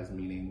 3 and has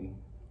meaning,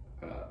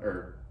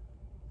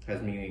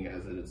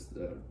 as it is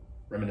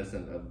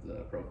reminiscent of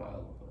the profile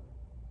of the foot.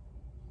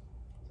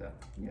 So,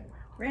 yeah.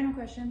 Random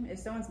question: if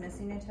someone's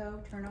missing a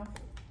toe, turn off?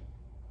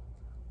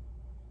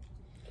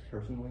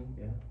 Personally,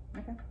 yeah.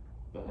 Okay.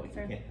 But like,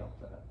 you can't help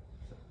that.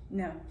 So.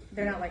 No,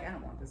 they're not like, I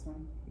don't want this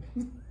one.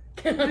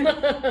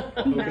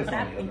 Not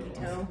that pinky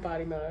toe.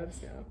 Body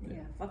mods,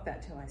 Yeah, fuck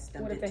that toe. I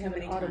stubbed it. What if they have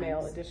an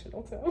automail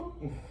additional toe?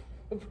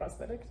 A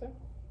prosthetic toe?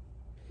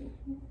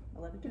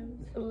 11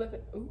 toes. 11.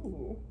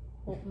 Ooh.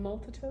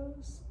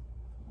 Multitoes?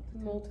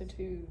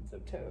 Multitudes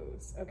of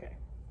toes. Okay.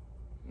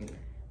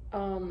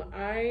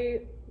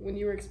 When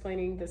you were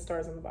explaining the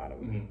stars on the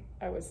bottom,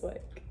 I was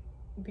like,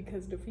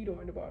 because the feet are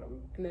on the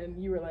bottom, and then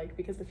you were like,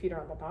 because the feet are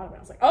on the bottom. And I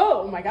was like,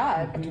 oh my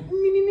god,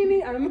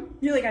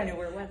 You're like, I knew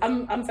where it was.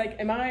 I'm like,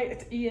 am I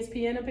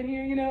ESPN up in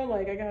here? You know,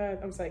 like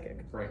I'm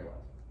psychic. Brainwise.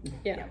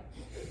 Yeah.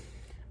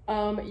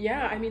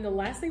 Yeah. I mean, the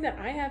last thing that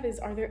I have is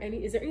there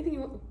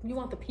anything you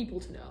want the people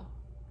to know?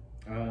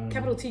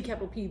 Capital T,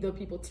 capital P, the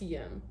people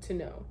TM to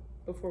know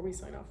before we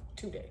sign off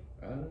today.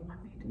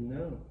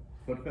 No.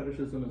 Foot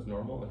fetishism is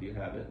normal. If you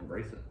have it,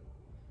 embrace it.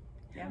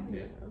 Yeah.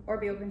 Or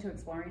be open to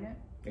exploring it.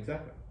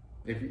 Exactly.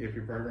 If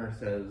your partner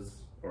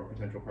says, or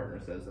potential partner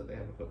says that they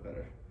have a foot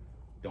fetish,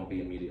 don't be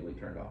immediately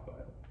turned off by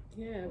it.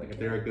 Yeah. Like if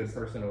they're a good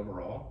person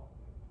overall,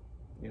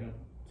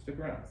 stick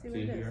around. See if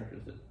you're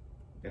interested.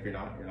 If you're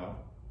not, you're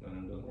not.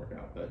 Then it doesn't work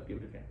out, but give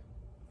it a chance.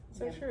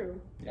 So true.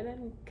 Yeah. And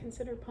then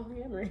consider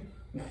polyamory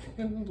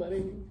and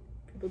letting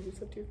people do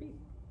stuff to your feet.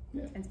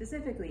 Yeah. And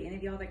specifically, any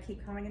of y'all that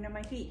keep commenting on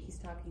my feet, he's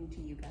talking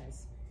to you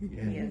guys.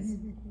 Yeah. He is.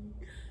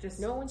 Just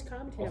no one's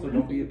commenting. Also,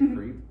 don't be a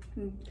creep,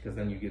 because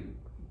then you get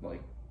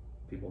like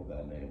people a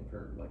bad name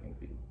for liking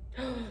feet.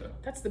 So.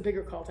 That's the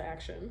bigger call to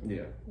action.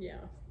 Yeah. Yeah.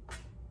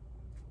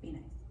 Be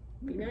nice.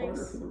 Be nice.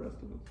 Harder for the rest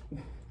of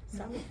us.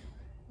 Solid.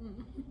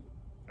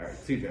 All right,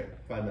 CJ,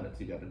 5 minutes.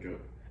 You got a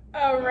joke.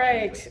 All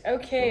right.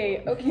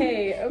 Okay. No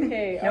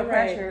All right.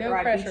 pressure. No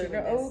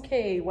pressure.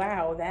 Okay.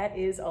 Wow, that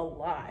is a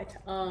lot.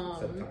 Set a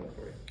timer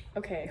for you.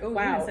 Okay. Oh,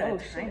 wow. set a Oh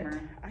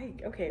timer.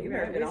 shit. Okay. You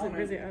better get on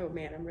busy. Oh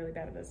man, I'm really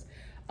bad at this.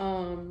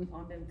 On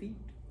them feet.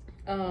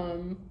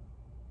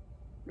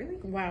 Really?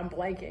 Wow, I'm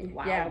blanking.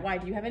 Wow. Yeah. Why?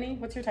 Do you have any?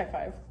 What's your type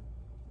 5?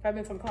 5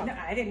 minutes on the clock. No,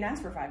 I didn't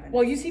ask for 5 minutes.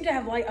 Well, you seem to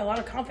have like a lot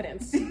of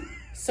confidence.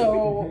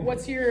 So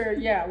what's your?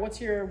 What?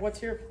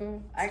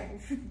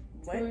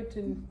 Foot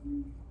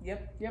and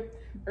Yep.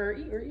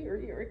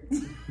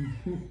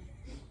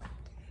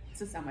 It's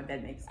the sound my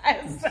bed makes.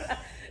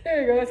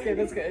 There you go.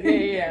 That's good.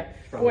 Yeah.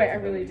 Boy, I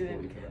really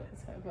didn't.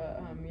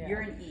 Yeah.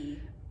 You're an E.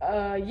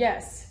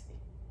 Yes.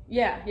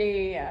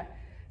 Yeah.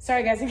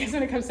 Sorry, guys. I guess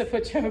when it comes to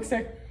foot jokes,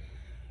 you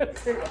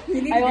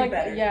need to do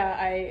better.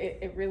 Yeah.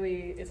 It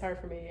really is hard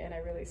for me, and I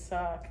really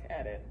suck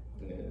at it.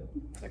 Yeah.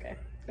 It's okay.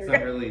 It's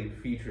not really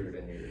featured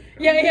in your.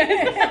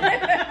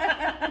 Yeah.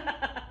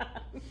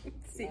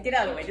 See, get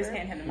out of the way. Just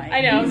hand him the mic.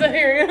 I know. I'm so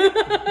here.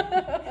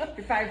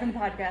 You're fired from the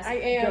podcast. I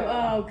am. Go.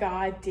 Oh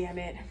God, damn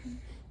it!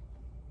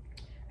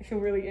 I feel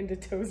really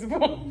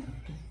indisposable.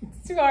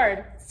 It's too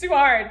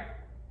hard.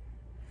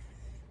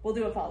 We'll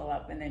do a follow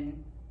up and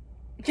then.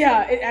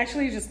 Yeah, it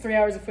actually is just 3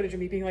 hours of footage of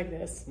me being like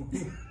this,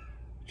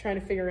 trying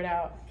to figure it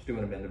out. Just do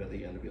an amendment at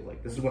the end and be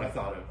like, "This is what I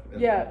thought of."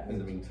 In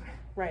the meantime.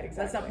 Right.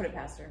 Exactly. Let's not put it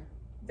past her.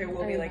 There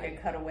will be like a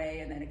cutaway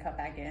and then a cut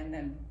back in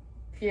and.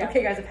 Yeah.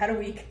 Okay, guys, I've had a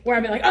week. Where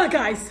I've been like, oh,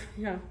 guys.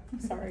 Yeah,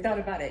 sorry. Thought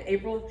about it.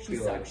 April, she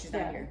sucks. She's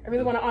not here. I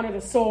really want to honor the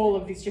soul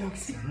of these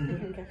jokes.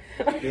 Okay.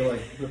 I feel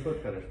like the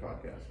Foot Fetish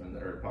podcast,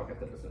 or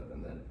podcast episode,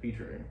 and then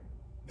featuring.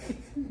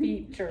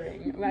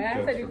 Well, I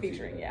have to do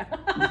featuring, yeah.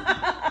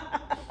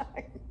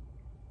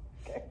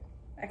 Okay.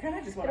 I kind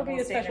of just want It'll to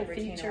be a special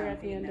feature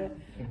at the end of.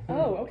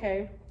 Oh,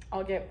 okay.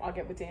 I'll get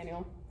with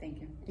Daniel. Thank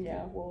you.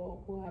 Yeah,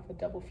 we'll have a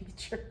double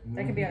feature.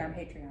 That could be on our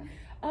Patreon.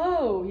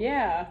 Oh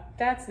yeah,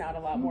 that's not a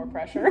lot more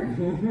pressure.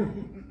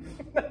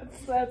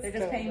 that's They're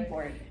just paying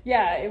for it.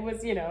 Yeah, it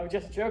was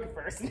just a joke at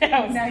first.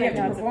 Now you have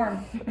to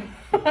perform.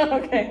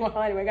 Okay, well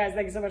anyway, guys,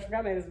 thank you so much for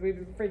coming. We've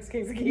been Freaks,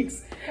 Kings, and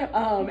Geeks,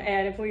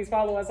 and please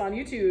follow us on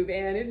YouTube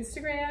and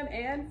Instagram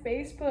and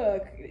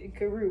Facebook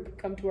group.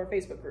 Come to our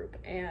Facebook group,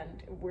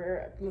 and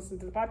we're listening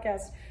to the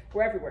podcast.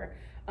 We're everywhere.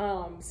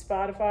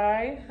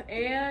 Spotify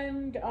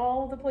and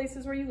all the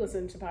places where you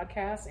listen to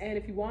podcasts. And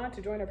if you want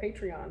to join our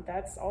Patreon,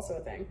 that's also a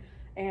thing.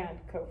 And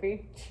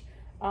Ko-fi.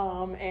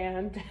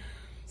 And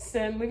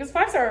leave us a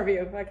 5-star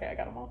review. Okay, I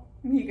got them all.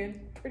 You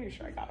good? Pretty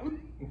sure I got them.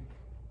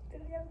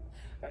 Did I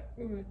get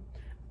them?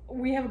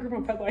 We have a group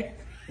on Pet Life.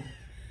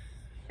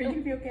 Are you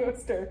gonna be okay?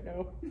 Poster.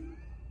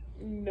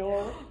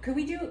 No. Could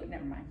we do?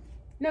 Never mind.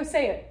 No,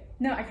 say it.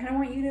 No, I kind of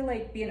want you to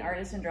like be an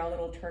artist and draw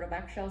little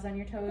turtleback shells on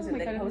your toes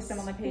and then post them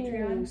on the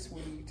Patreon. So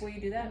sweet. Will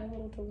you do that?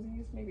 Little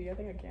toesies, maybe. I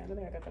think I can. I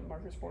think I got the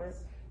markers for it.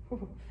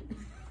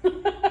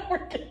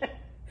 We're good.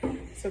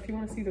 So if you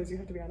want to see those, you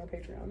have to be on our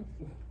Patreon.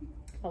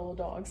 All little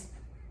dogs.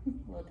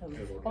 Little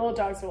toesies. All little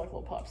dogs are like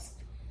little pups.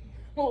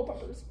 Little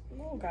puppers.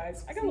 Little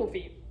guys. I got little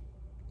feet.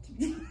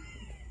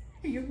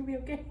 Are you gonna be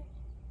okay?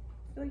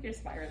 I feel like you're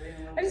spiraling a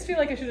little I just feel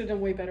like I should have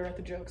done way better at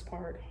the jokes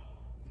part.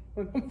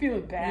 I'm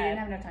feeling bad. You didn't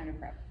have enough time to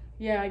prep.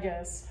 Yeah, I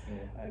guess.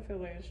 Yeah. I feel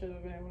like I should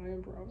have been able to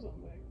improv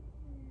something.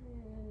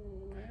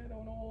 I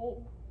don't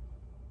know.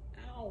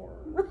 Hour.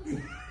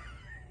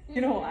 You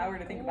know, an hour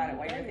to think about it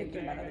while you're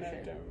thinking about other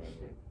shit.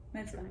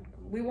 That's fine.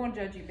 We won't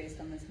judge you based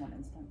on this one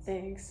instance.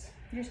 Thanks.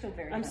 You're still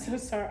very I'm funny. so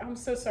sorry. I'm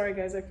so sorry,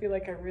 guys. I feel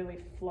like I really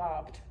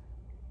flopped.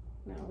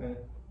 No.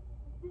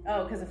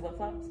 Oh, because of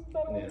flip-flops? I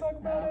don't want to talk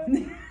about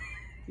it.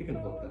 You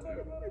can flip that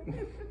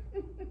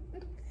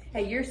joke.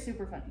 Hey, you're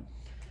super funny.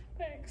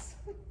 Thanks.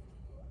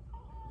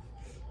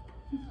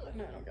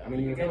 No, I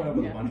mean, you're coming up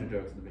with a bunch of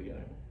jokes at the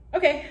beginning.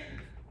 Okay.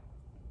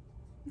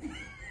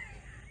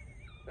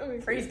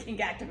 Praise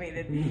King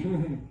activated.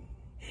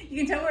 You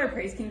can tell when her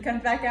Praise King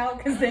comes back out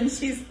because then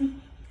she's.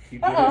 You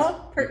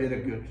did a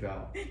good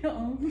job. I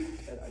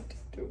did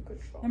do a good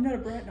job. I'm not a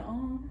brat.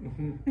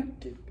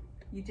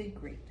 You did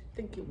great.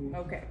 Thank you.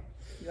 Okay.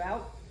 You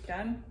out?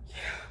 Done?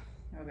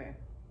 Yeah. Okay.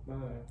 Bye.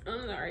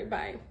 I'm sorry.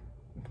 Bye.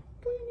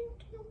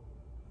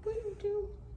 What do you do?